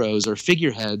heroes or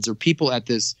figureheads or people at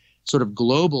this sort of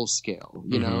global scale,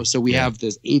 you know? So we have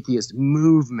this atheist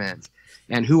movement,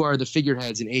 and who are the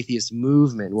figureheads in atheist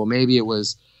movement? Well, maybe it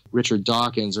was Richard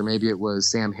Dawkins, or maybe it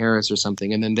was Sam Harris or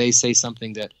something. And then they say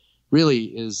something that really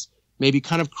is maybe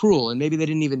kind of cruel, and maybe they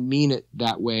didn't even mean it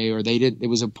that way, or it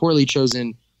was a poorly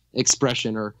chosen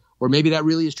expression, or maybe that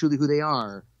really is truly who they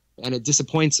are. And it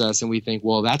disappoints us, and we think,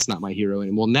 well, that's not my hero.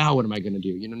 And well, now what am I going to do?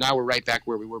 You know, now we're right back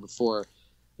where we were before.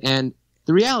 And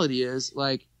the reality is,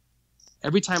 like,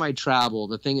 every time I travel,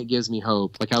 the thing that gives me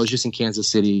hope, like I was just in Kansas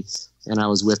City, and I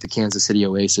was with the Kansas City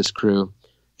Oasis crew.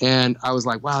 And I was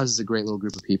like, wow, this is a great little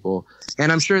group of people.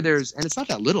 And I'm sure and it's not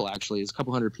that little, actually. There's a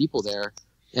couple hundred people there.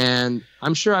 And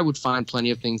I'm sure I would find plenty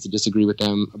of things to disagree with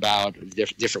them about,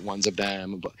 different ones of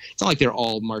them. But it's not like they're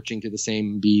all marching to the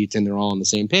same beat and they're all on the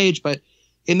same page. But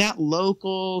in that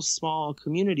local, small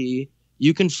community,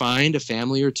 you can find a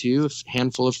family or two, a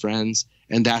handful of friends,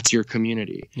 and that's your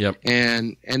community. Yep.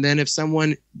 And then if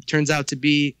someone turns out to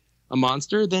be a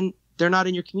monster, then they're not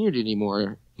in your community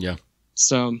anymore. Yeah.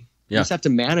 So you just have to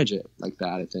manage it like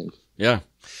that, I think. Yeah.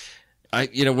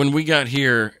 When we got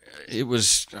here, it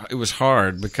was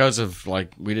hard because of,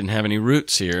 like, we didn't have any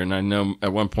roots here. And I know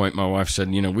at one point my wife said,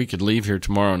 we could leave here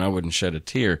tomorrow and I wouldn't shed a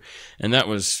tear. And that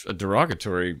was a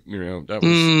derogatory, that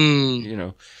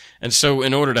was, and so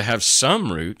in order to have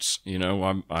some roots,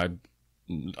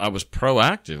 I was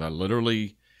proactive. I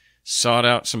literally sought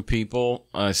out some people.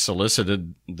 I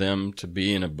solicited them to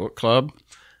be in a book club.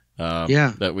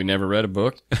 That we never read a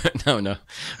book. No,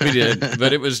 we did.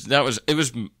 But it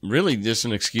was really just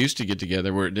an excuse to get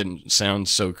together where it didn't sound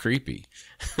so creepy.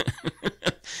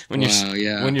 When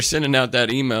you're sending out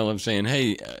that email and saying,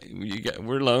 "Hey,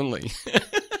 we're lonely.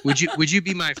 Would you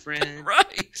be my friend?"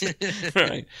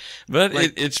 Right. But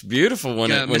like, it's beautiful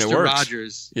when it works. Mr.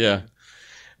 Rogers. Yeah.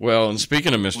 Well, and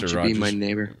speaking of Mr. Rogers, be my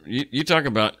neighbor. You talk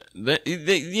about that.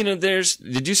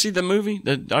 Did you see the movie,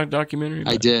 the documentary?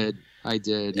 I did.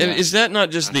 Yeah. Is that not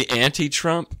just the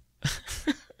anti-Trump?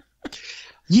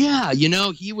 Yeah,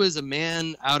 he was a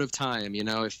man out of time.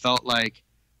 It felt like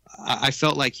I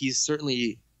felt like he's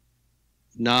certainly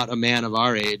not a man of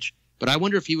our age, but I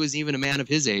wonder if he was even a man of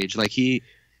his age. Like he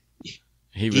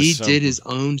did his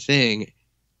own thing,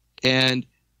 and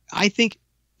I think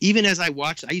even as I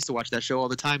used to watch that show all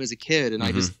the time as a kid, and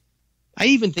I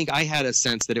even think I had a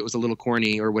sense that it was a little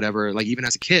corny or whatever. Like even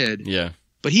as a kid, yeah.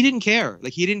 But he didn't care.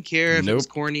 Like, he didn't care if it was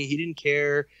corny. He didn't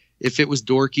care if it was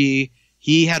dorky.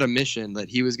 He had a mission that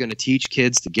he was going to teach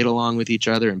kids to get along with each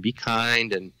other and be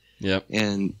kind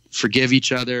and forgive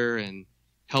each other and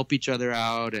help each other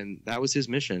out. And that was his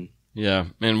mission. Yeah.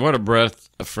 And what a breath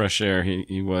of fresh air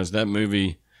he was. That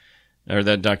movie, or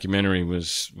that documentary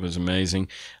was amazing.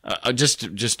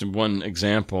 Just one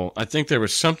example. I think there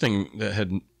was something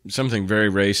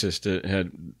very racist that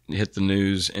had hit the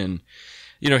news, and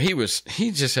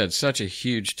he just had such a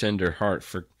huge, tender heart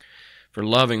for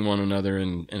loving one another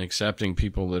and accepting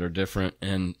people that are different.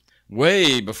 And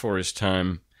way before his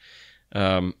time,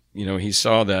 he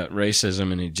saw that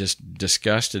racism and it just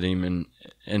disgusted him.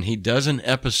 And he does an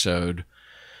episode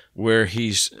where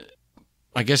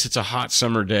I guess it's a hot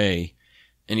summer day,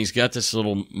 and he's got this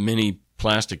little mini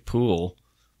plastic pool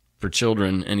for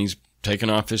children, and he's taken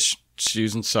off his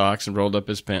shoes and socks and rolled up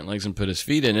his pant legs and put his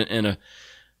feet in it. And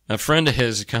a friend of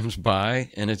his comes by,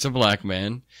 and it's a black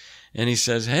man, and he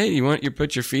says, "Hey, you want you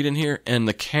put your feet in here?" And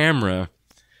the camera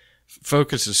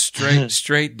focuses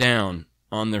straight down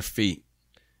on their feet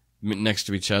next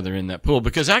to each other in that pool,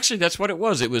 because actually that's what it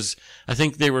was. I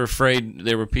think they were afraid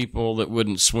there were people that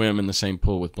wouldn't swim in the same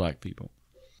pool with black people.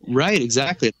 Right,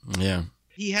 exactly. Yeah.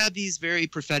 He had these very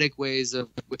prophetic ways of,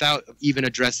 without even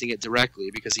addressing it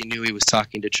directly, because he knew he was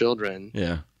talking to children.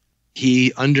 Yeah.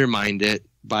 He undermined it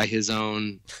by his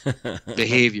own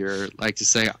behavior, like to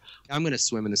say, "I'm going to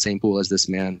swim in the same pool as this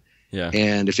man." Yeah.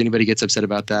 And if anybody gets upset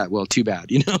about that, well, too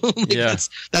bad, Like, yeah.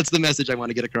 That's the message I want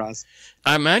to get across.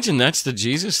 I imagine that's the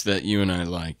Jesus that you and I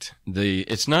liked.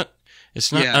 It's not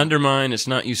undermine, it's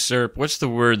not usurp. What's the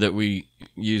word that we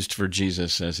used for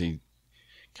Jesus as he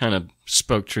kind of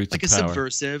spoke truth to power? Like a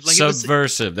subversive.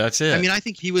 Subversive, that's it. I mean, I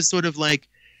think he was sort of like,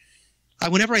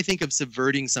 whenever I think of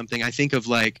subverting something, I think of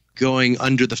like going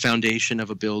under the foundation of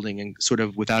a building and sort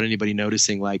of without anybody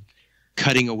noticing, like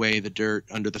cutting away the dirt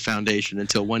under the foundation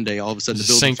until one day all of a sudden the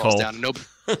building falls down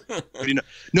and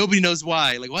nobody knows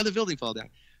why. Like, why did the building fall down?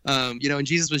 And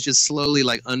Jesus was just slowly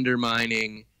like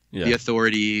undermining the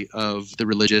authority of the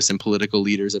religious and political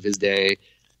leaders of his day,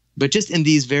 but just in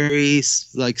these very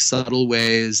like subtle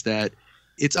ways that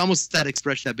it's almost that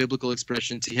expression, that biblical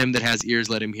expression, to him that has ears,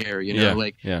 let him hear,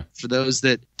 for those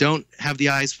that don't have the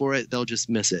eyes for it, they'll just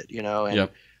miss it, and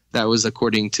that was,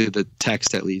 according to the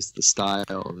text, at least, the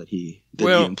style that he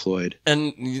employed.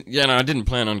 And, I didn't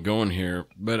plan on going here,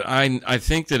 but I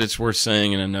think that it's worth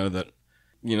saying, and I know that,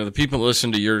 the people that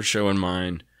listen to your show and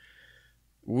mine,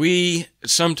 we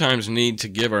sometimes need to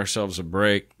give ourselves a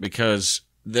break, because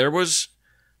there was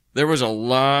a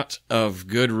lot of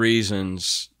good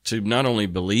reasons to not only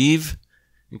believe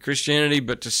in Christianity,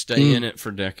 but to stay in it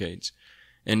for decades.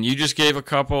 And you just gave a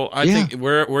couple. I think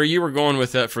where you were going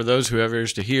with that, for those who have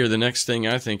ears to hear, the next thing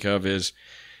I think of is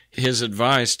his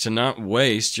advice to not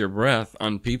waste your breath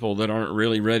on people that aren't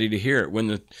really ready to hear it. When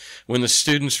the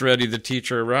student's ready, the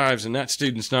teacher arrives, and that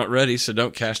student's not ready, so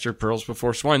don't cast your pearls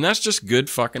before swine. That's just good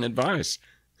fucking advice.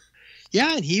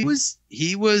 Yeah, and he was,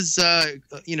 and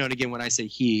again, when I say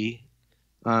he,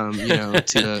 to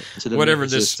the whatever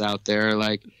this out there,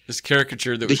 like this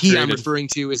caricature that the was he created. I'm referring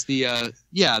to is the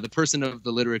person of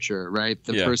the literature, right?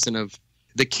 The person of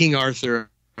the King Arthur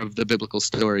of the biblical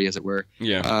story, as it were.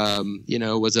 Yeah.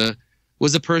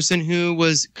 Was a person who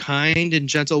was kind and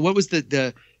gentle. What was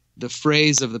the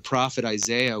phrase of the prophet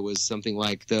Isaiah was something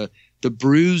like the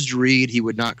bruised reed he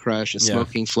would not crush, and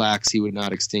smoking flax he would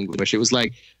not extinguish. It was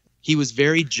like he was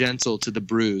very gentle to the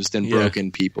bruised and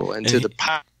broken people, and to the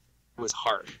power was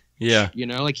hard. Yeah.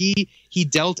 Like he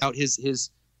dealt out his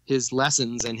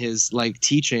lessons and his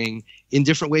teaching in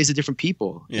different ways to different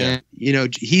people. Yeah.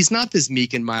 And, he's not this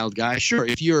meek and mild guy. Sure,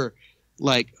 if you're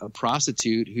like a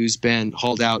prostitute who's been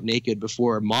hauled out naked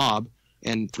before a mob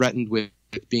and threatened with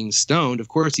being stoned, of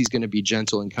course he's going to be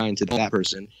gentle and kind to that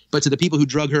person. But to the people who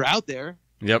drug her out there,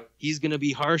 he's going to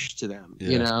be harsh to them.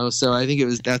 So I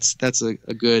think that's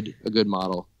a good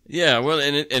model. Yeah, well,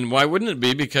 and why wouldn't it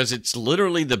be? Because it's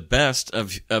literally the best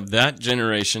of that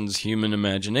generation's human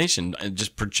imagination,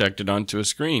 just projected onto a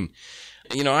screen.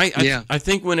 I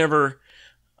think whenever,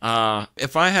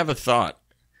 if I have a thought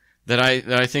that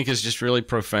I think is just really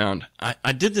profound,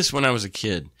 I did this when I was a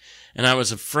kid, and I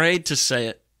was afraid to say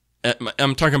it.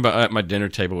 I'm talking about at my dinner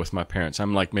table with my parents.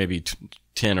 I'm like maybe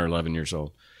 10 or 11 years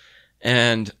old,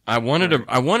 and I wanted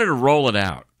to roll it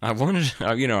out. I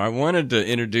wanted to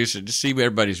introduce it to see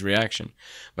everybody's reaction,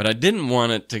 but I didn't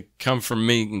want it to come from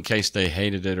me in case they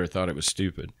hated it or thought it was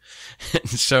stupid.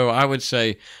 So I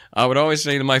would always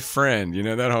say to my friend,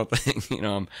 that whole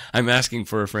thing, I'm asking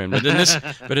for a friend.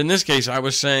 But in this case, I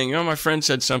was saying, my friend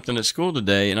said something at school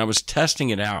today, and I was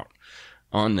testing it out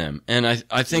on them. And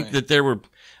I think that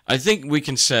I think we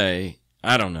can say,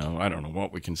 I don't know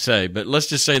what we can say, but let's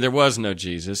just say there was no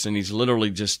Jesus, and he's literally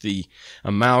just the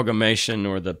amalgamation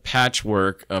or the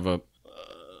patchwork of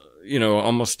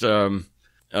almost a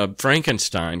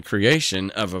Frankenstein creation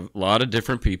of a lot of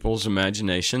different people's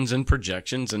imaginations and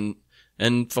projections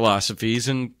and philosophies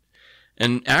and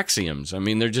axioms. I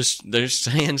mean, they're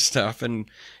saying stuff,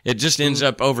 and it just ends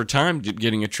up over time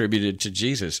getting attributed to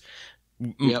Jesus.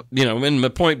 Yep. And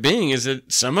the point being is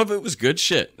that some of it was good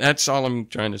shit. That's all I'm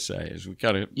trying to say, is we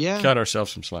gotta cut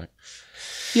ourselves some slack.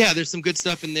 Yeah, there's some good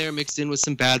stuff in there mixed in with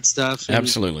some bad stuff.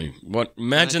 Absolutely.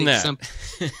 Imagine that.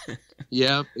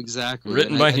 Yeah, exactly.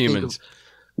 Written by humans.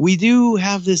 We do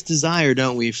have this desire,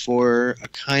 don't we, for a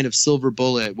kind of silver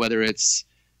bullet, whether it's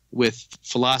with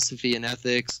philosophy and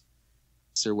ethics,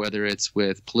 or whether it's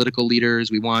with political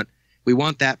leaders. We want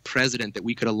that president that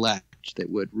we could elect,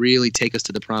 that would really take us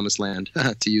to the promised land,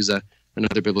 to use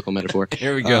another biblical metaphor.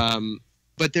 Here we go.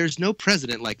 But there's no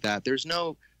president like that. There's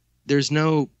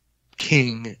no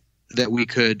king that we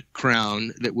could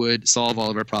crown that would solve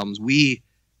all of our problems. We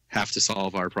have to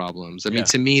solve our problems. I mean,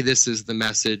 to me, this is the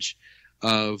message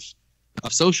of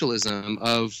socialism,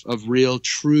 of real,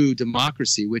 true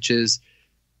democracy, which is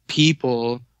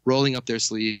people rolling up their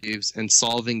sleeves and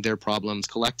solving their problems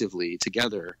collectively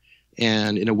together,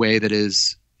 and in a way that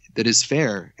is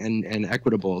fair and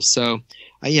equitable. So,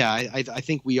 I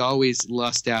think we always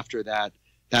lust after that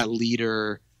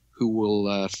leader who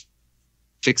will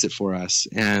fix it for us.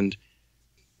 And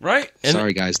right.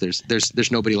 Sorry, guys,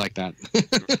 there's nobody like that.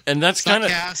 And that's kind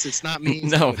of Cass. It's not me.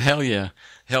 No, hell yeah,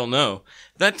 hell no.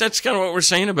 That's kind of what we're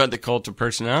saying about the cult of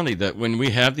personality. That when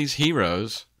we have these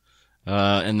heroes,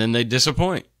 and then they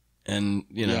disappoint, and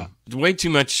way too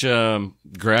much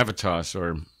gravitas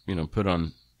or put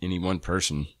on any one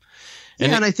person.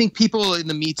 And I think people in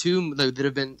the Me Too that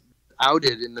have been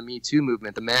outed in the Me Too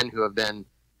movement, the men who have been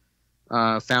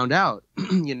found out,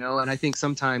 and I think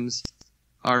sometimes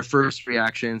our first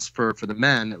reactions for the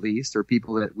men, at least, or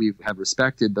people that we have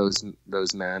respected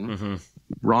those men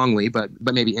wrongly, but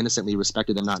maybe innocently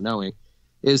respected them not knowing,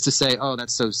 is to say, oh,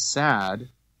 that's so sad.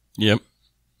 Yep.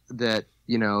 That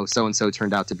so-and-so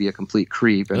turned out to be a complete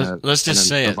creep. And let's just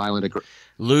say it. Violent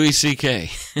Louis C.K.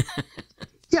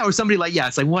 Yeah, or somebody like,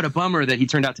 it's like, what a bummer that he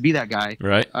turned out to be that guy.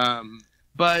 Right.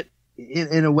 But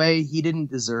in a way, he didn't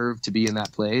deserve to be in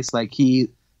that place. Like, he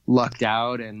lucked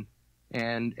out and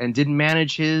didn't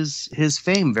manage his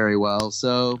fame very well.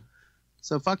 So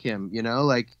fuck him,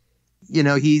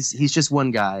 he's just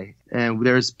one guy, and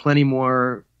there's plenty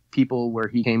more people where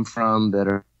he came from that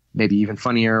are maybe even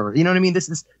funnier, or, you know what I mean?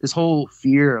 This whole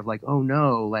fear of like, oh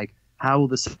no, like, how will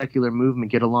the secular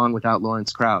movement get along without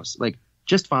Lawrence Krauss? Like,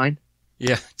 just fine.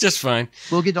 Yeah, just fine.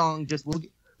 We'll get along.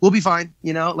 We'll be fine.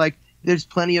 Like, there's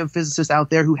plenty of physicists out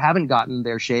there who haven't gotten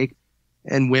their shake,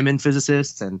 and women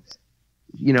physicists, and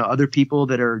other people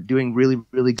that are doing really,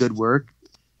 really good work.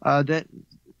 That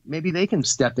maybe they can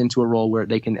step into a role where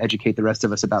they can educate the rest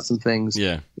of us about some things.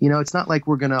 Yeah. It's not like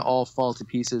we're gonna all fall to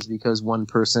pieces because one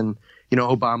person,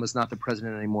 Obama's not the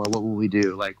president anymore. What will we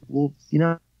do? Like, we'll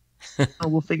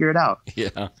figure it out.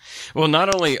 Yeah. Well,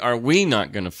 not only are we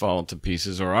not going to fall to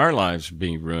pieces or our lives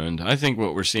being ruined, I think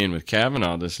what we're seeing with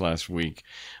Kavanaugh this last week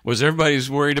was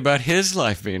everybody's worried about his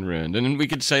life being ruined. And we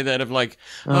could say that of like,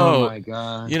 oh my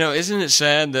God. Isn't it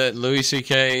sad that Louis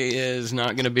C.K. is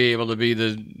not going to be able to be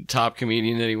the top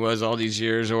comedian that he was all these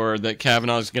years, or that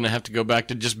Kavanaugh is going to have to go back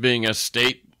to just being a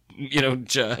state,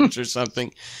 judge or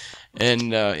something.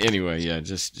 And anyway, yeah,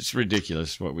 it's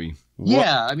ridiculous what we...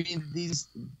 Yeah, I mean, these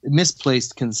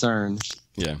misplaced concerns.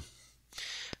 Yeah.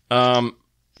 I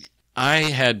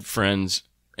had friends,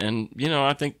 and,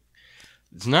 I think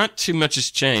not too much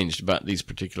has changed about these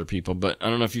particular people, but I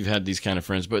don't know if you've had these kind of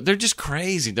friends, but they're just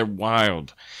crazy. They're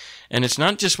wild. And it's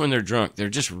not just when they're drunk. They're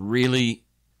just really,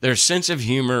 their sense of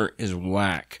humor is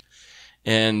whack.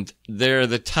 And they're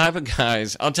the type of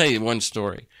guys, I'll tell you one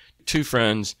story. Two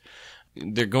friends,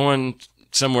 they're going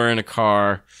somewhere in a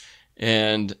car,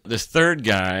 and this third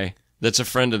guy that's a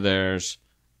friend of theirs,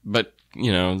 but,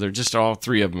 they're just all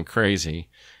three of them crazy.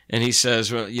 And he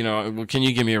says, well, can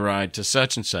you give me a ride to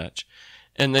such and such?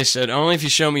 And they said, only if you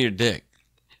show me your dick.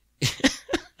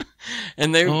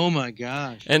 And they, oh my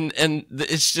gosh. And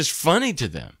it's just funny to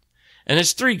them. And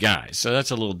it's three guys, so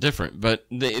that's a little different. But,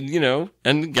 and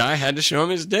the guy had to show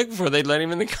him his dick before they'd let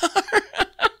him in the car.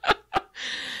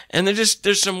 And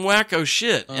there's some wacko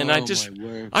shit. And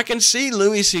I can see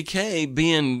Louis C.K.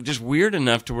 being just weird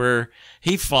enough to where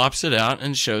he flops it out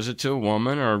and shows it to a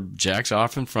woman or jacks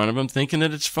off in front of him thinking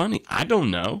that it's funny. I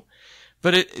don't know.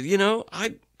 But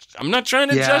I'm not trying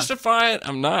to justify it.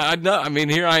 I'm not. I mean,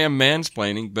 here I am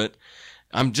mansplaining, but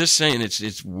I'm just saying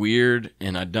it's weird,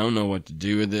 and I don't know what to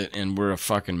do with it, and we're a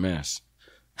fucking mess.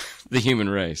 The human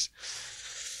race.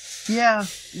 Yeah,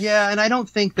 and I don't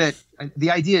think that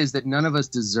the idea is that none of us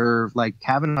deserve, like,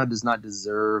 Kavanaugh does not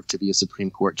deserve to be a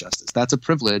Supreme Court justice. That's a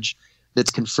privilege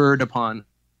that's conferred upon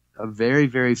a very,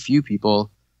 very few people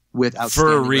with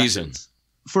outstanding records.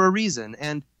 For a reason.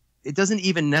 And it doesn't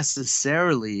even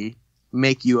necessarily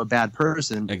make you a bad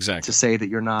person to say that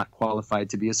you're not qualified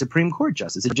to be a Supreme Court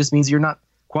justice. It just means you're not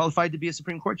qualified to be a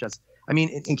Supreme Court justice. I mean,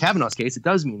 in Kavanaugh's case, it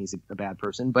does mean he's a bad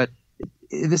person, but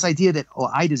this idea that,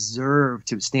 I deserve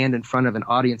to stand in front of an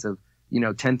audience of,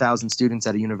 10,000 students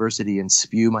at a university and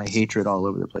spew my hatred all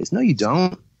over the place. No, you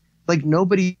don't. Like,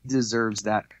 nobody deserves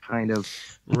that kind of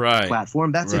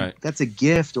platform. That's a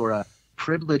gift or a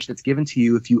privilege that's given to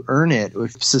you if you earn it, or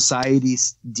if society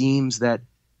deems that,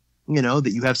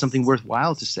 that you have something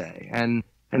worthwhile to say. And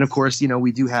of course,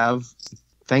 we do have,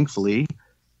 thankfully,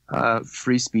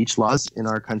 free speech laws in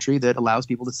our country that allows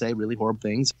people to say really horrible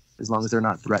things as long as they're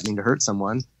not threatening to hurt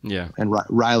someone and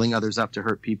riling others up to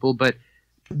hurt people. But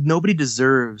nobody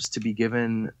deserves to be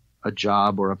given a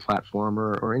job or a platform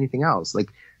or anything else. Like,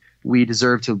 we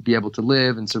deserve to be able to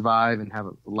live and survive and have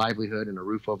a livelihood and a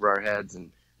roof over our heads and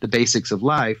the basics of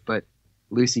life. But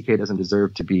Louis C.K. doesn't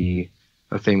deserve to be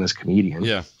a famous comedian.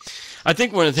 Yeah. I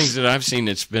think one of the things that I've seen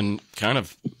that's been kind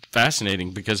of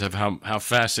fascinating because of how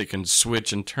fast it can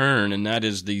switch and turn, and that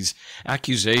is these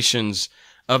accusations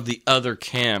of the other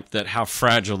camp that how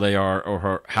fragile they are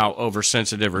or how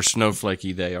oversensitive or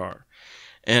snowflakey they are.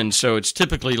 And so it's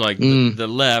typically like the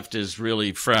left is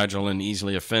really fragile and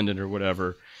easily offended or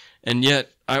whatever. And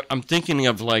yet I'm thinking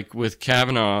of, like, with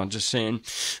Kavanaugh just saying,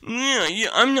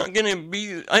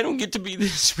 I don't get to be the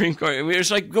Supreme Court. I mean, it's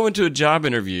like going to a job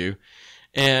interview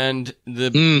and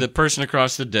the person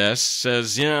across the desk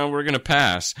says, we're going to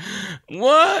pass.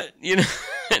 What?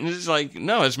 And it's like,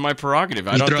 no, it's my prerogative.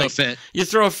 I don't think you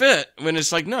throw a fit when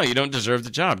it's like, no, you don't deserve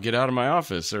the job. Get out of my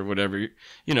office or whatever.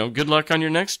 Good luck on your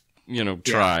next,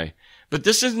 try. But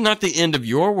this is not the end of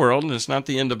your world, and it's not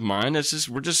the end of mine. It's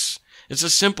a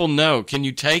simple no. Can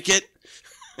you take it?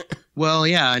 Well,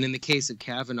 yeah, and in the case of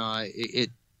Kavanaugh, it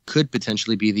could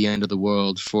potentially be the end of the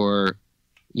world for,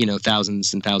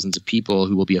 thousands and thousands of people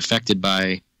who will be affected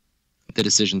by the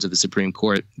decisions of the Supreme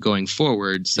Court going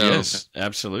forward. So, yes,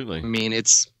 absolutely. I mean,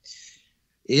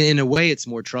 in a way, it's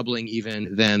more troubling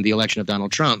even than the election of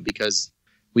Donald Trump, because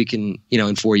we can,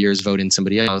 in 4 years vote in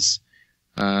somebody else.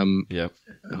 Yep.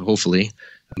 Hopefully.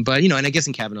 But, and I guess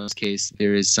in Kavanaugh's case,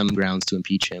 there is some grounds to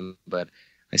impeach him, but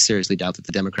I seriously doubt that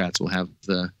the Democrats will have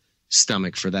the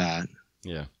stomach for that.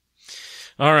 Yeah.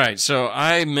 All right. So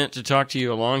I meant to talk to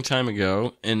you a long time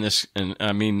ago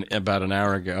about an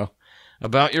hour ago,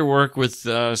 about your work with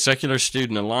Secular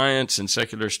Student Alliance and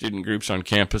secular student groups on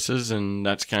campuses. And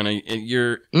that's kind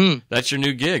of that's your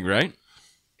new gig, right?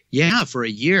 Yeah, for a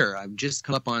year. I've just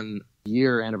come up on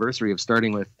year anniversary of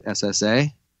starting with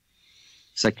SSA,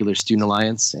 Secular Student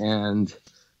Alliance, and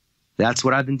that's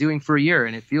what I've been doing for a year.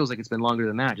 And it feels like it's been longer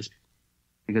than that, just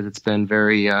because it's been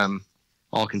very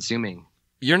all-consuming.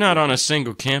 You're not on a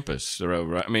single campus, though,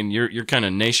 right? I mean, you're kind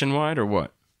of nationwide, or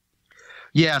what?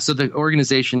 Yeah. So the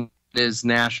organization is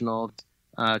national.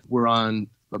 We're on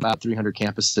about 300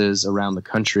 campuses around the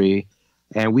country,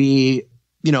 and we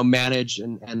manage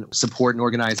and support and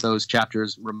organize those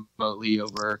chapters remotely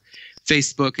over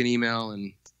Facebook and email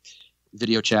and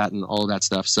video chat and all of that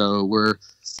stuff. So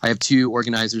I have two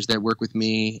organizers that work with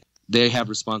me. They have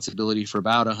responsibility for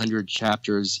about 100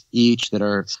 chapters each that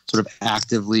are sort of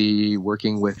actively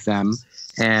working with them.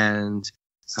 And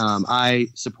I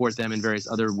support them in various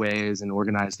other ways and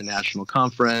organize the national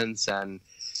conference and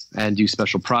do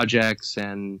special projects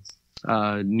and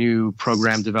new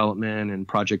program development and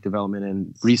project development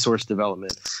and resource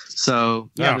development. So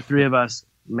the three of us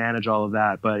manage all of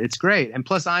that, but it's great. And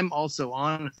plus I'm also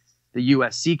on the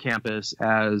USC campus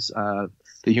as the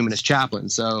Humanist Chaplain.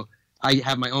 So I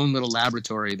have my own little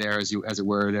laboratory there, as it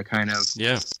were, to kind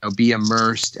of be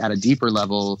immersed at a deeper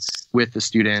level with the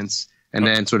students, and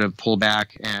then sort of pull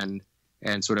back and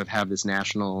sort of have this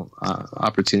national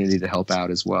opportunity to help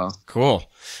out as well. Cool.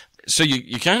 So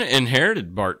you kind of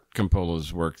inherited Bart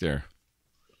Campolo's work there.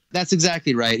 That's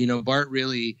exactly right. Bart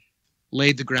really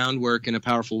laid the groundwork in a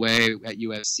powerful way at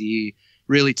USC,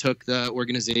 really took the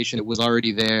organization that was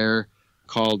already there,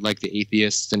 called like the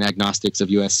Atheists and Agnostics of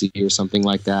USC or something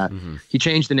like that. Mm-hmm. He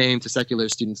changed the name to Secular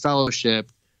Student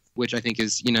Fellowship, which I think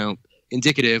is,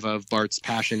 indicative of Bart's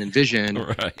passion and vision.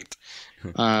 Right.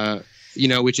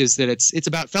 Which is that it's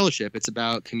about fellowship. It's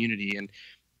about community. And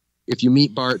if you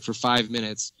meet Bart for 5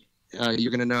 minutes,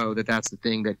 you're going to know that that's the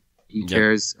thing that he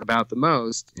cares about the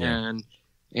most. Yeah.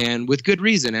 And with good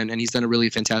reason. And he's done a really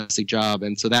fantastic job.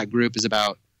 And so that group is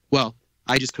about,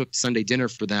 I just cooked Sunday dinner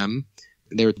for them.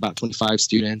 There were about 25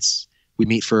 students. We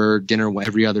meet for dinner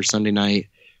every other Sunday night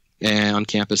and on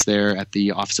campus there at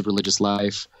the Office of Religious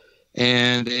Life.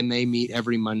 And then they meet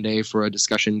every Monday for a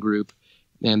discussion group.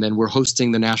 And then we're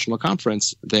hosting the national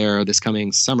conference there this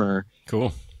coming summer.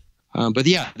 Cool. But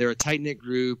they're a tight-knit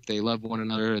group. They love one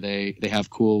another. They have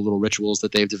cool little rituals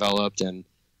that they've developed and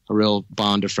a real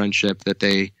bond of friendship that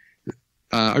they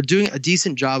are doing a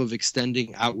decent job of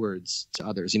extending outwards to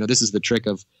others. This is the trick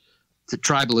of the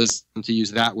tribalism, to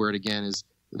use that word again, is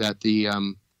that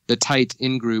the tight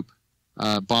in-group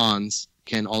bonds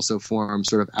can also form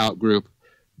sort of out-group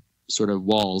sort of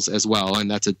walls as well. And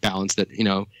that's a balance that,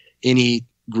 any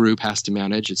group has to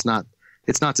manage. It's not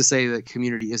to say that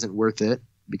community isn't worth it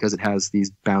because it has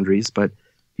these boundaries, but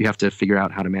you have to figure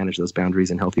out how to manage those boundaries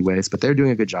in healthy ways. But they're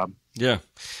doing a good job. Yeah.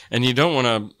 And you don't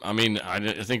want to,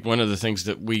 I think one of the things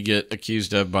that we get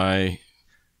accused of by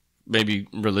maybe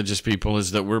religious people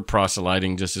is that we're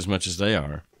proselyting just as much as they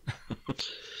are.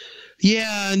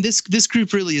 Yeah, and this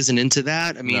group really isn't into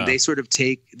that. They sort of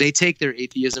take their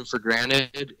atheism for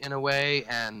granted in a way,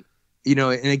 and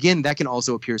and again, that can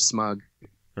also appear smug.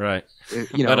 Right.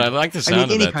 But I like the sound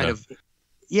of that.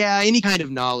 Any kind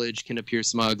of knowledge can appear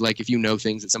smug. Like if you know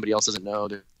things that somebody else doesn't know,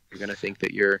 they're going to think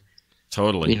that you're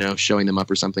totally, showing them up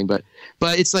or something. But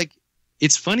it's like,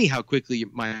 it's funny how quickly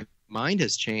my mind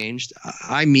has changed.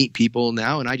 I meet people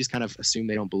now and I just kind of assume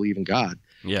they don't believe in God.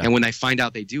 Yeah. And when I find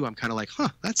out they do, I'm kind of like,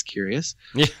 that's curious.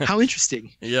 Yeah. How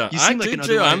interesting. Yeah. You seem like an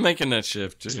too. I'm making that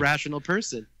shift too. Rational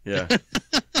person. Yeah.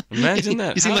 Imagine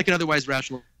that. You seem like an otherwise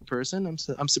rational person.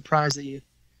 I'm surprised that you.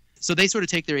 So they sort of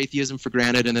take their atheism for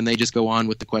granted, and then they just go on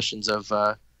with the questions of,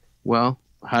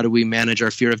 how do we manage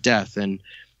our fear of death, and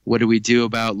what do we do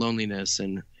about loneliness,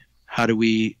 and how do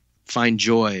we find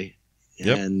joy,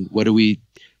 and what do we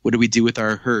do with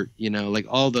our hurt? Like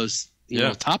all those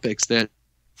topics that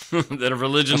that a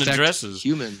religion addresses.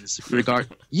 Humans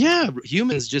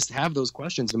humans just have those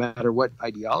questions no matter what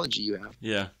ideology you have.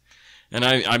 Yeah. And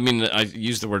I mean, I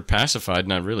use the word pacified,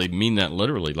 and I really mean that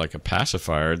literally, like a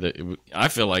pacifier. I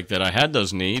feel like that I had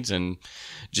those needs, and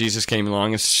Jesus came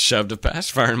along and shoved a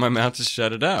pacifier in my mouth to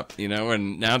shut it up,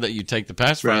 and now that you take the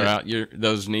pacifier out,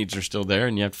 those needs are still there,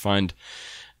 and you have to find,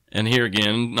 and here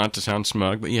again, not to sound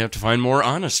smug, but you have to find more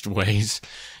honest ways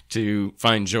to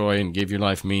find joy and give your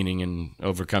life meaning and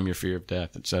overcome your fear of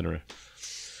death, etc.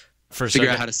 Figure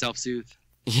out how to self-soothe.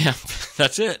 Yeah,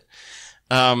 that's it.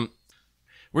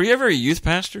 Were you ever a youth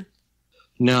pastor?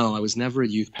 No, I was never a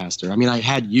youth pastor. I mean, I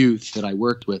had youth that I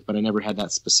worked with, but I never had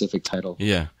that specific title.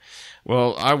 Yeah.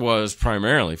 Well, I was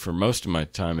primarily, for most of my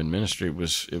time in ministry, it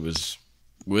was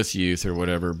with youth or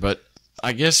whatever. But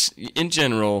I guess in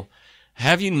general,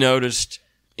 have you noticed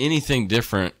anything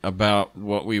different about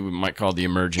what we might call the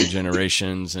emerging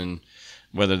generations, and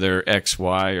whether they're X,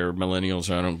 Y, or millennials?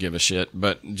 I don't give a shit.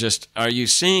 But just, are you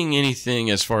seeing anything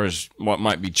as far as what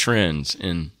might be trends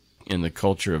in the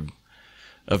culture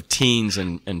of teens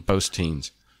and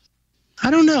post-teens?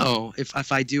 I don't know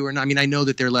if I do or not. I mean, I know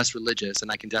that they're less religious, and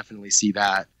I can definitely see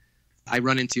that. I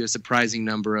run into a surprising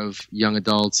number of young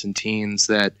adults and teens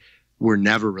that were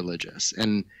never religious.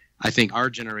 And I think our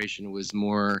generation was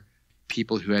more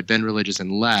people who had been religious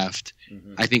and left.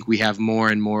 Mm-hmm. I think we have more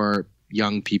and more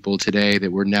young people today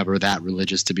that were never that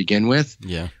religious to begin with.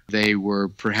 Yeah. They were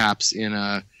perhaps in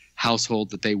a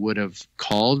household that they would have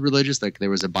called religious, like there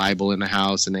was a Bible in the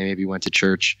house and they maybe went to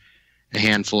church a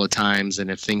handful of times,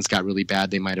 and if things got really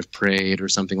bad they might have prayed or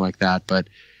something like that, but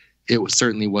it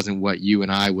certainly wasn't what you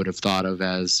and I would have thought of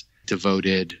as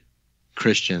devoted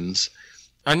Christians.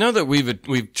 I know that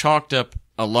we've chalked up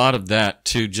a lot of that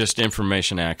to just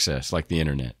information access, like the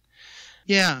internet.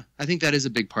 Yeah, I think that is a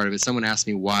big part of it. Someone asked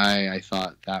me why I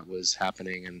thought that was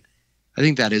happening, and I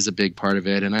think that is a big part of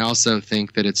it. And I also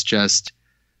think that it's just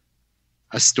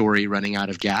a story running out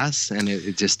of gas, and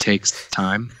it just takes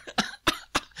time.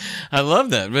 I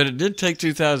love that, but it did take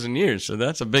 2,000 years, so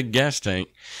that's a big gas tank.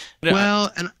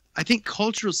 Well, and I think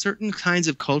certain kinds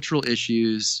of cultural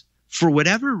issues, for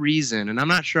whatever reason, and I'm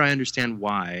not sure I understand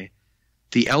why,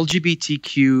 the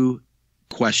LGBTQ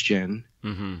question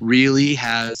really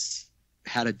has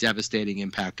had a devastating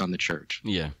impact on the church.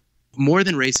 Yeah. More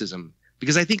than racism,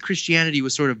 because I think Christianity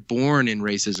was sort of born in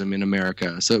racism in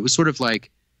America. So it was sort of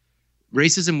like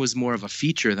racism was more of a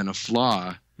feature than a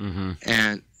flaw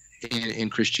and in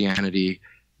Christianity.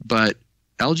 But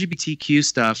LGBTQ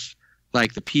stuff,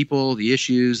 like the people, the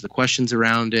issues, the questions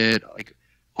around it, like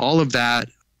all of that,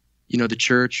 the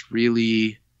church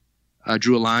really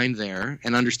drew a line there,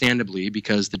 and understandably,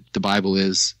 because the Bible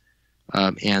is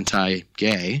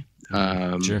anti-gay,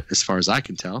 sure, as far as I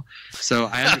can tell. So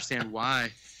I understand why.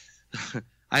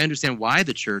 I understand why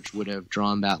the church would have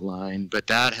drawn that line, but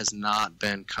that has not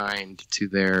been kind to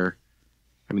their.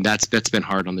 I mean, that's been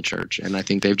hard on the church, and I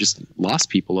think they've just lost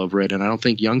people over it. And I don't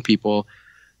think young people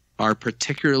are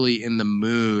particularly in the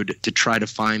mood to try to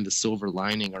find the silver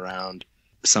lining around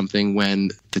something when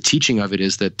the teaching of it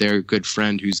is that their good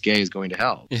friend who's gay is going to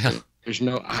hell. Yeah. There's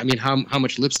no. I mean, how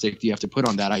much lipstick do you have to put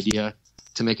on that idea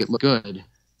to make it look good?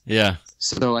 Yeah.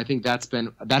 So I think that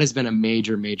has been a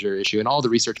major issue, and all the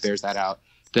research bears that out.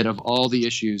 That of all the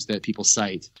issues that people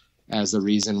cite as the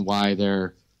reason why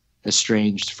they're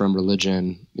estranged from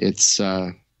religion, it's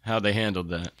how they handled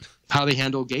that. How they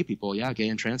handle gay people, gay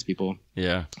and trans people.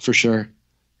 Yeah, for sure.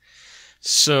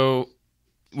 So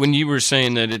when you were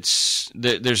saying that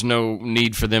there's no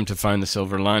need for them to find the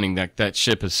silver lining, that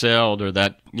ship has sailed, or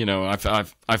that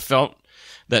I felt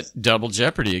that double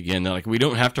jeopardy again. Like, we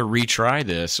don't have to retry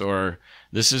this, or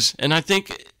this is, and I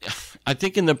think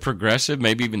in the progressive,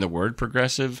 maybe even the word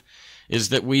progressive, is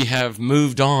that we have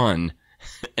moved on,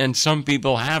 and some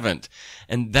people haven't,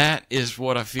 and that is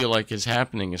what I feel like is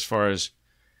happening as far as.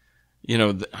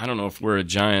 I don't know if we're a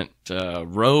giant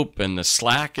rope and the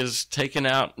slack is taken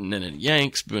out and then it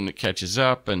yanks, but when it catches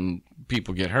up and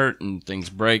people get hurt and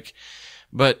things break.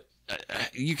 But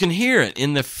you can hear it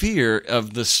in the fear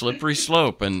of the slippery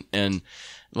slope. And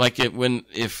like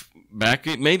if back,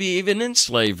 maybe even in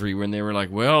slavery, when they were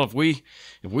like, well, if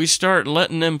we start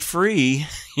letting them free,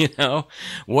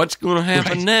 what's going to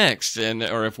happen next?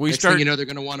 Or if we next start, thing they're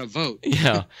going to want to vote.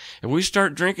 Yeah. If we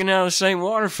start drinking out of the same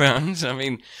water fountains,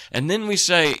 and then we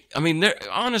say,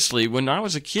 honestly, when I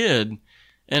was a kid,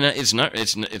 and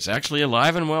it's actually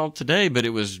alive and well today, but it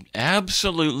was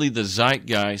absolutely the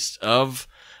zeitgeist of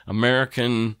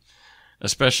American,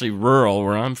 especially rural,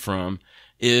 where I'm from,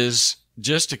 is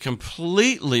just to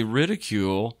completely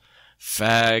ridicule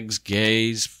fags,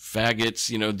 gays,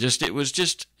 faggots, it was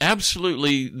just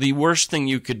absolutely the worst thing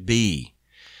you could be.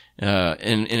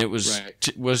 And it was,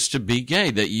 right. was to be gay,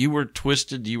 that you were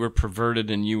twisted, you were perverted,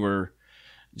 and you were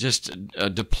just a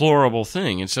deplorable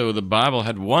thing. And so the Bible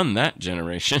had won that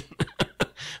generation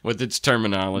with its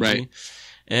terminology. Right.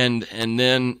 And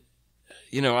then,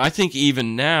 I think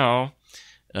even now,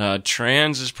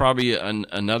 trans is probably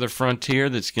another frontier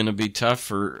that's going to be tough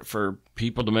for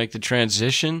people to make the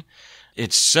transition.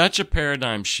 It's such a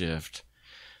paradigm shift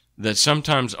that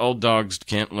sometimes old dogs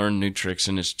can't learn new tricks,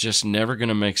 and it's just never going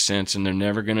to make sense, and they're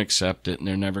never going to accept it, and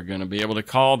they're never going to be able to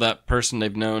call that person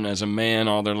they've known as a man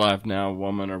all their life now a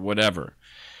woman or whatever.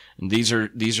 And these are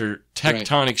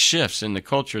tectonic shifts in the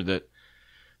culture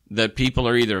that people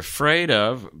are either afraid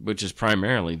of, which is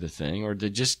primarily the thing, or they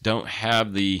just don't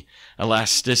have the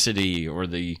elasticity or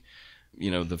the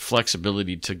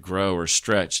flexibility to grow or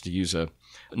stretch, to use a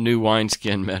new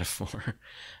wineskin metaphor.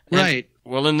 Right.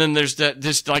 Well, and then there's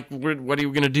what are we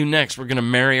going to do next? We're going to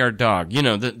marry our dog.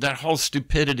 That whole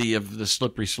stupidity of the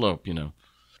slippery slope,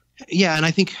 Yeah, and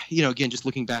I think, again, just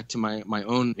looking back to my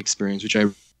own experience, which I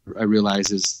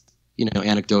realize is,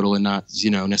 anecdotal and not,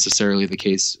 necessarily the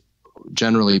case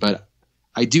generally, but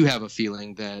I do have a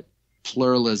feeling that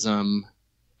pluralism,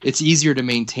 it's easier to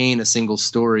maintain a single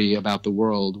story about the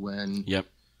world when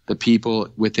the people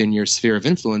within your sphere of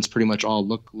influence pretty much all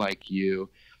look like you.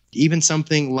 Even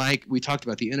something like, we talked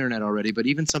about the internet already, but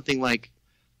even something like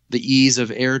the ease of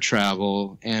air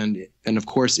travel and of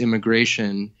course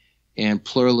immigration and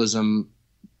pluralism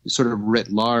sort of writ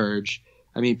large.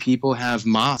 I mean, people have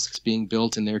mosques being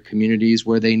built in their communities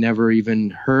where they never even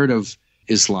heard of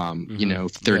Islam,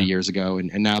 30 years ago.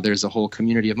 And now there's a whole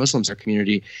community of Muslims in our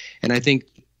community. And I think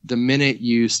the minute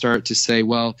you start to say,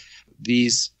 well,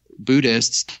 these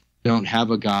Buddhists don't have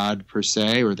a God per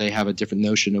se, or they have a different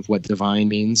notion of what divine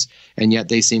means, and yet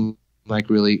they seem like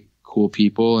really cool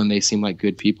people and they seem like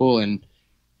good people. And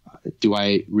do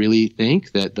I really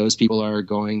think that those people are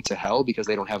going to hell because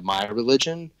they don't have my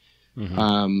religion?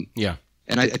 Mm-hmm.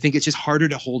 And I think it's just harder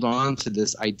to hold on to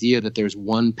this idea that there's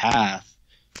one path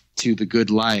to the good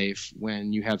life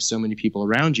when you have so many people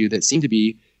around you that seem to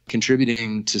be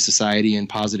contributing to society in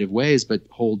positive ways, but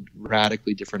hold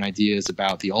radically different ideas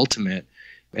about the ultimate.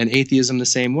 And atheism the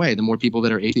same way. The more people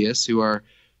that are atheists who are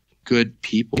good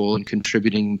people and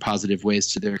contributing in positive ways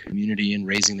to their community and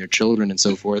raising their children and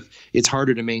so forth, it's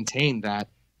harder to maintain that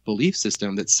belief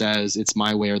system that says it's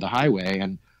my way or the highway.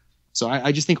 And so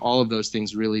I just think all of those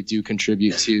things really do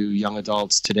contribute to young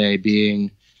adults today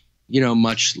being,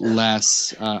 much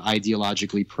less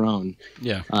ideologically prone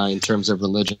in terms of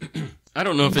religion. I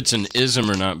don't know if it's an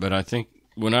ism or not, but I think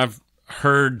when I've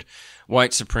heard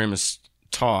white supremacists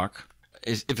talk,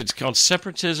 if it's called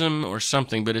separatism or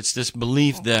something, but it's this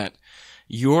belief that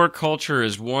your culture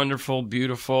is wonderful,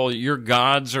 beautiful, your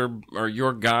gods are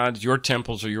your gods, your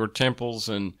temples are your temples,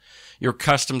 and your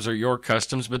customs are your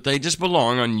customs, but they just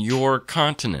belong on your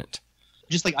continent.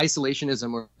 Just like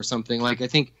isolationism or something, like I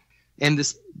think, and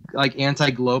this like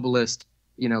anti-globalist,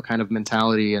 kind of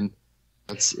mentality, and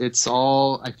it's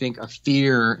all, I think, a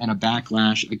fear and a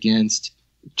backlash against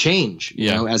change,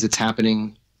 as it's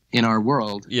happening in our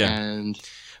world. And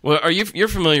well, you're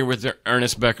familiar with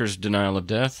Ernest Becker's Denial of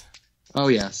Death? Oh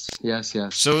yes.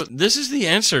 So this is the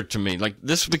answer to me. Like,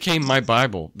 this became my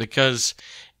Bible because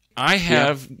I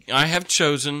have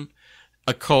chosen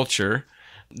a culture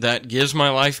that gives my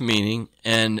life meaning,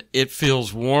 and it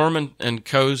feels warm and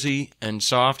cozy and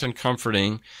soft and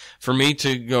comforting for me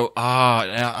to go,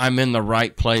 I'm in the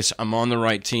right place, I'm on the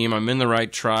right team, I'm in the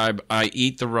right tribe, I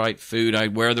eat the right food, I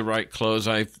wear the right clothes,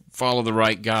 I follow the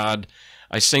right God,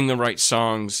 I sing the right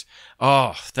songs.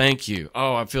 Oh, thank you.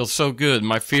 Oh, I feel so good.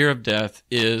 My fear of death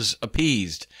is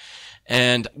appeased.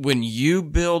 And when you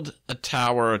build a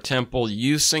tower, a temple,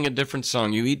 you sing a different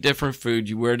song, you eat different food,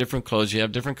 you wear different clothes, you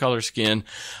have different color skin,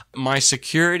 my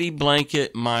security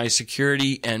blanket, my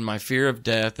security and my fear of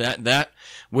death, that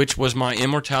which was my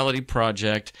immortality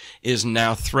project, is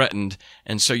now threatened.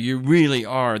 And so you really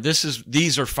are,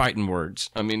 these are fighting words.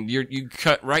 I mean, you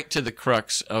cut right to the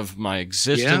crux of my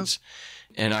existence. Yeah.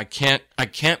 And I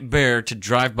can't bear to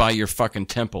drive by your fucking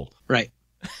temple. Right.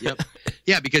 Yep.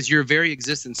 Yeah, because your very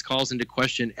existence calls into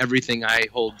question everything I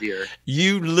hold dear.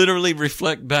 You literally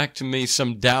reflect back to me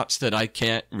some doubts that I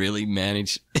can't really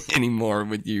manage anymore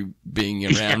with you being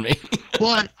around me.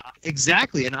 Well,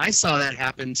 exactly. And I saw that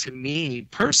happen to me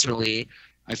personally.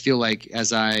 I feel like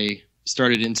as I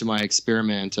started into my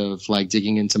experiment of like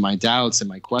digging into my doubts and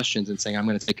my questions and saying, I'm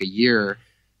going to take a year.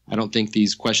 I don't think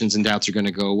these questions and doubts are going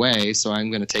to go away. So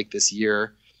I'm going to take this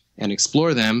year and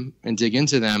explore them and dig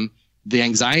into them. The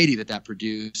anxiety that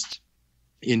produced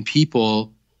in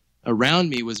people around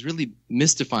me was really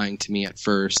mystifying to me at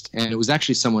first. And it was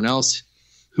actually someone else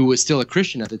who was still a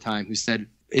Christian at the time who said,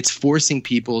 it's forcing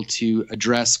people to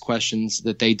address questions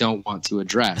that they don't want to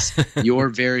address. Your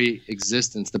very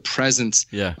existence, the presence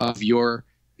of your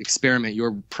experiment,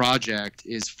 your project,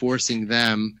 is forcing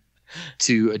them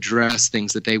to address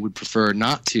things that they would prefer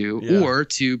not to, or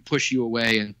to push you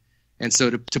away. And so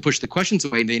to push the questions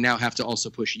away, they now have to also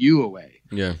push you away.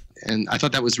 Yeah. And I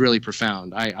thought that was really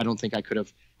profound. I don't think I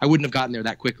wouldn't have gotten there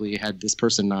that quickly had this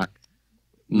person not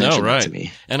mentioned that to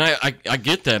me. And I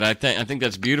get that. I think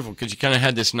that's beautiful, because you kind of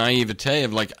had this naivete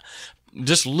of like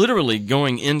just literally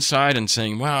going inside and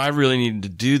saying, wow, I really need to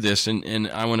do this, and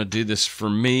I want to do this for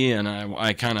me, and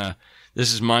I kind of,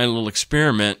 this is my little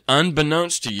experiment,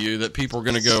 unbeknownst to you that people are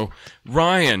going to go,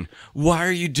 Ryan, why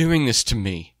are you doing this to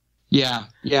me? Yeah,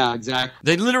 exactly.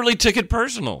 They literally took it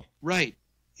personal. Right.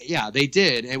 Yeah, they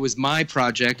did. It was my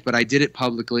project, but I did it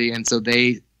publicly, and so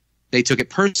they took it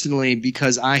personally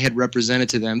because I had represented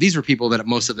to them. These were people that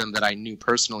most of them that I knew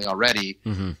personally already.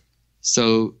 Mm-hmm.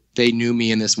 So they knew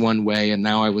me in this one way, and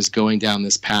now I was going down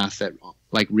this path that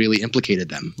like really implicated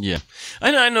them. Yeah.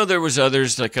 I know there was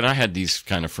others, like, and I had these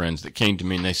kind of friends that came to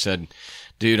me and they said,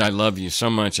 dude, I love you so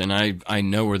much, and I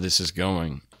know where this is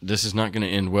going. This is not going to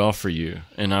end well for you,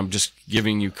 and I'm just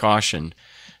giving you caution.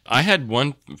 I had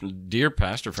one dear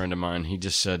pastor friend of mine, he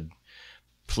just said,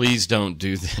 please don't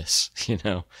do this,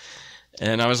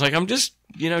 And I was like, I'm just,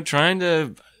 trying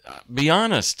to be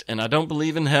honest, and I don't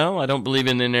believe in hell, I don't believe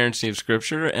in the inerrancy of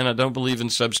Scripture, and I don't believe in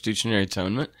substitutionary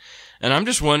atonement. And I'm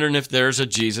just wondering if there's a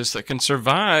Jesus that can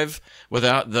survive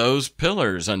without those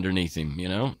pillars underneath him,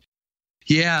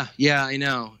 Yeah, I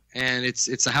know. And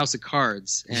it's a house of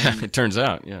cards. And, it turns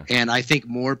out, yeah. And I think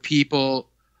more people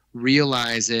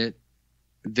realize it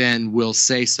than will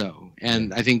say so.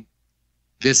 And I think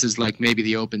this is like maybe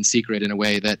the open secret in a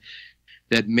way that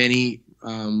many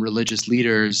religious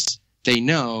leaders, they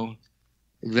know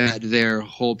that their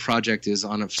whole project is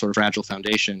on a sort of fragile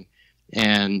foundation,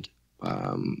 and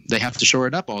they have to shore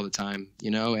it up all the time,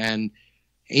 and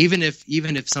even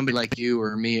if somebody like you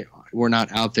or me, we're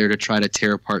not out there to try to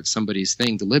tear apart somebody's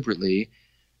thing deliberately,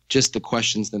 just the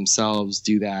questions themselves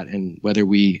do that, and whether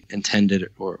we intended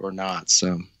it or not.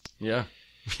 So yeah,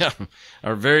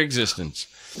 our very existence.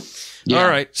 Yeah. All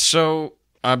right, so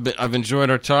I've enjoyed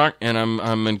our talk, and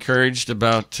I'm encouraged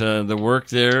about the work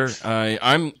there.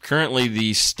 I'm currently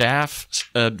the staff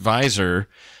advisor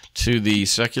to the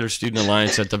Secular Student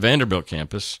Alliance at the Vanderbilt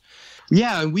campus.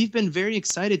 Yeah, and we've been very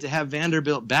excited to have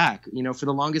Vanderbilt back. For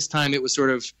the longest time it was sort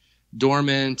of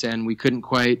dormant, and we couldn't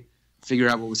quite figure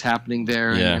out what was happening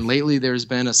there. Yeah. And lately there's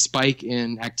been a spike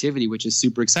in activity, which is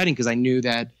super exciting because I knew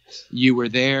that you were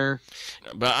there.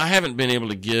 But I haven't been able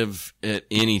to give it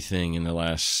anything in the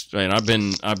last. I've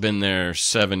been there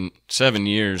seven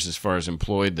years as far as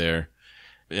employed there.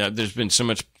 Yeah, there's been so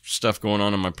much stuff going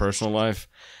on in my personal life,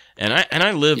 and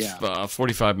I live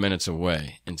 45 minutes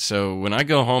away, and so when I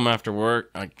go home after work,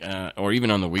 or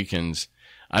even on the weekends,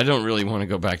 I don't really want to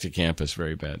go back to campus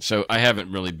very bad. So I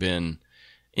haven't really been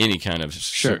any kind of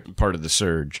part of the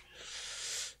surge.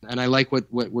 And I like what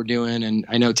we're doing, and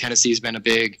I know Tennessee's been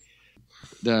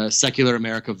the Secular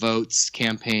America Votes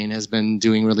campaign has been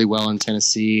doing really well in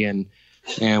Tennessee, and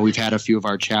we've had a few of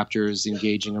our chapters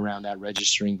engaging around that,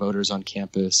 registering voters on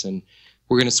campus. And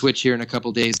we're going to switch here in a couple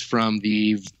of days from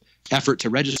the effort to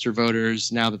register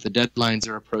voters, now that the deadlines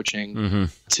are approaching,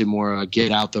 to more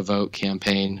get out the vote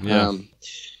campaign. Yeah.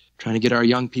 Trying to get our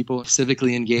young people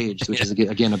civically engaged, which is,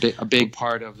 again, a big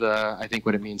part of I think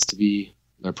what it means to be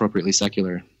appropriately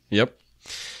secular. Yep.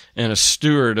 And a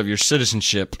steward of your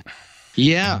citizenship.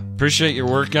 Yeah. Appreciate your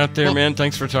work out there, man.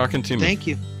 Thanks for talking to me. Thank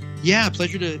you. Yeah,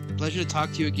 pleasure to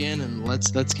talk to you again, and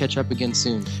let's catch up again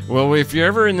soon. Well, if you're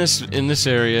ever in this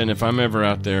area, and if I'm ever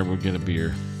out there, we'll get a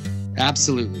beer.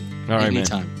 Absolutely. All right,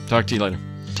 anytime. Man. Talk to you later.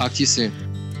 Talk to you soon.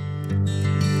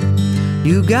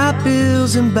 You got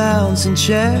bills and bouncing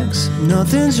checks,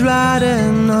 nothing's right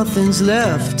and nothing's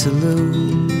left to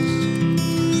lose,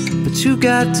 but you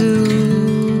got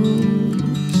dues.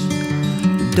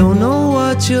 You don't know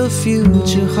what your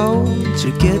future holds,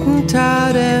 you're getting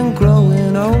tired and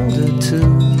growing older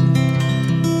too,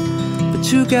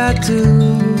 but you got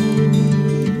dues.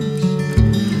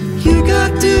 You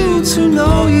got dudes who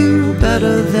know you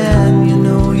better than you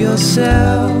know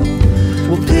yourself,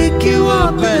 will pick you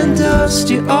up and dust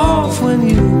you off when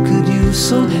you could use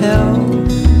some help.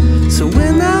 So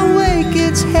when that weight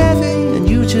gets heavy and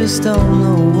you just don't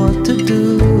know what to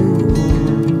do,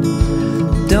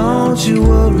 don't you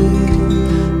worry,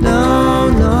 no,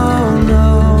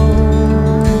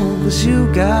 'cause you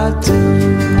got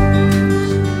dues.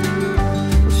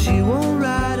 She won't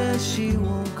ride and she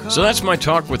won't call. So that's my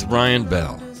talk with Ryan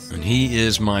Bell, and he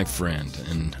is my friend,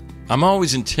 and I'm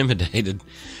always intimidated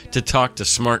to talk to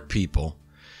smart people.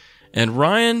 And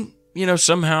Ryan,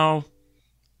 somehow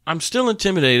I'm still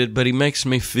intimidated, but he makes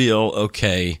me feel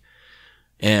okay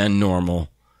and normal,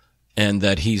 and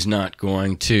that he's not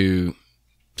going to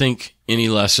think any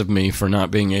less of me for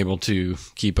not being able to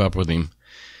keep up with him.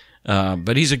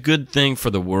 But he's a good thing for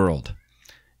the world.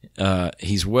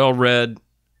 He's well-read,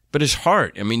 but his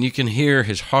heart, you can hear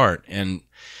his heart. And,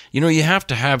 you have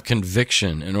to have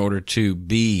conviction in order to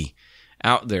be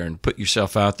out there and put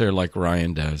yourself out there like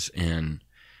Ryan does. And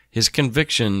his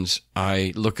convictions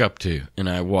I look up to and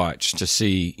I watch to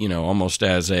see, almost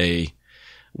as a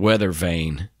weather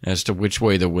vane as to which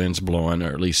way the wind's blowing,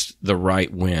 or at least the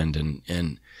right wind,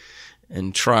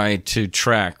 and try to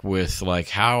track with like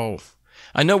how.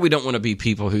 I know we don't want to be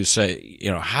people who say,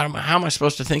 how am I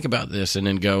supposed to think about this, and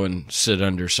then go and sit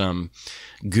under some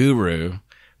guru.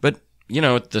 But,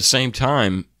 at the same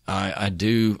time, I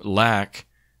do lack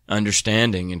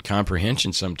understanding and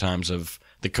comprehension sometimes of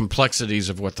the complexities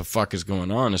of what the fuck is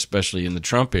going on, especially in the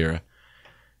Trump era.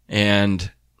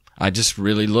 And I just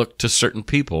really look to certain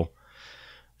people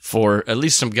for at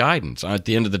least some guidance. At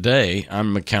the end of the day,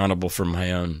 I'm accountable for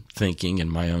my own thinking and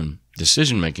my own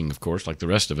decision-making, of course, like the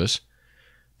rest of us.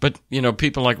 But,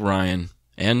 people like Ryan,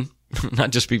 and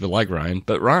not just people like Ryan,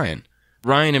 but Ryan.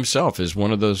 Ryan himself is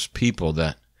one of those people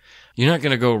that you're not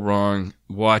going to go wrong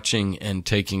watching and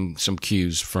taking some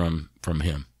cues from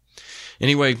him.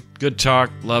 Anyway, good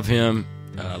talk. Love him.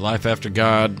 Life After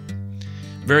God.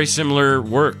 Very similar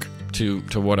work to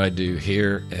what I do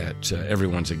here at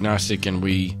Everyone's Agnostic, and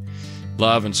we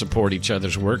love and support each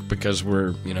other's work because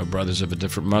we're, brothers of a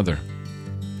different mother.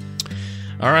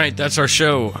 All right, that's our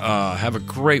show. Have a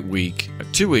great week.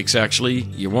 2 weeks, actually.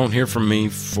 You won't hear from me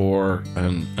for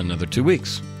another 2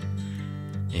 weeks.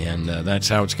 And that's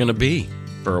how it's going to be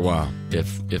for a while,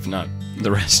 if not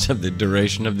the rest of the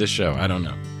duration of this show. I don't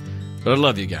know. But I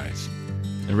love you guys.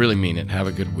 I really mean it. Have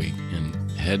a good week.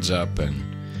 And heads up. And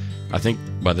I think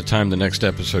by the time the next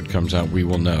episode comes out, we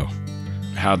will know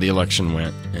how the election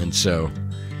went. And so,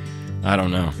 I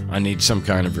don't know. I need some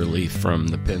kind of relief from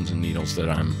the pins and needles that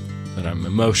I'm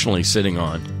emotionally sitting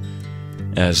on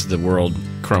as the world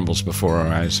crumbles before our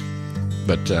eyes.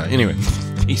 But anyway,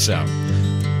 peace out.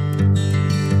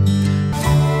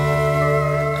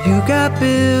 You got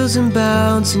bills and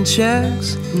bouncing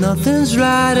checks. Nothing's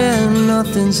right and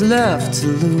nothing's left to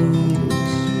lose.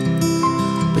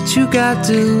 But you got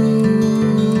dues.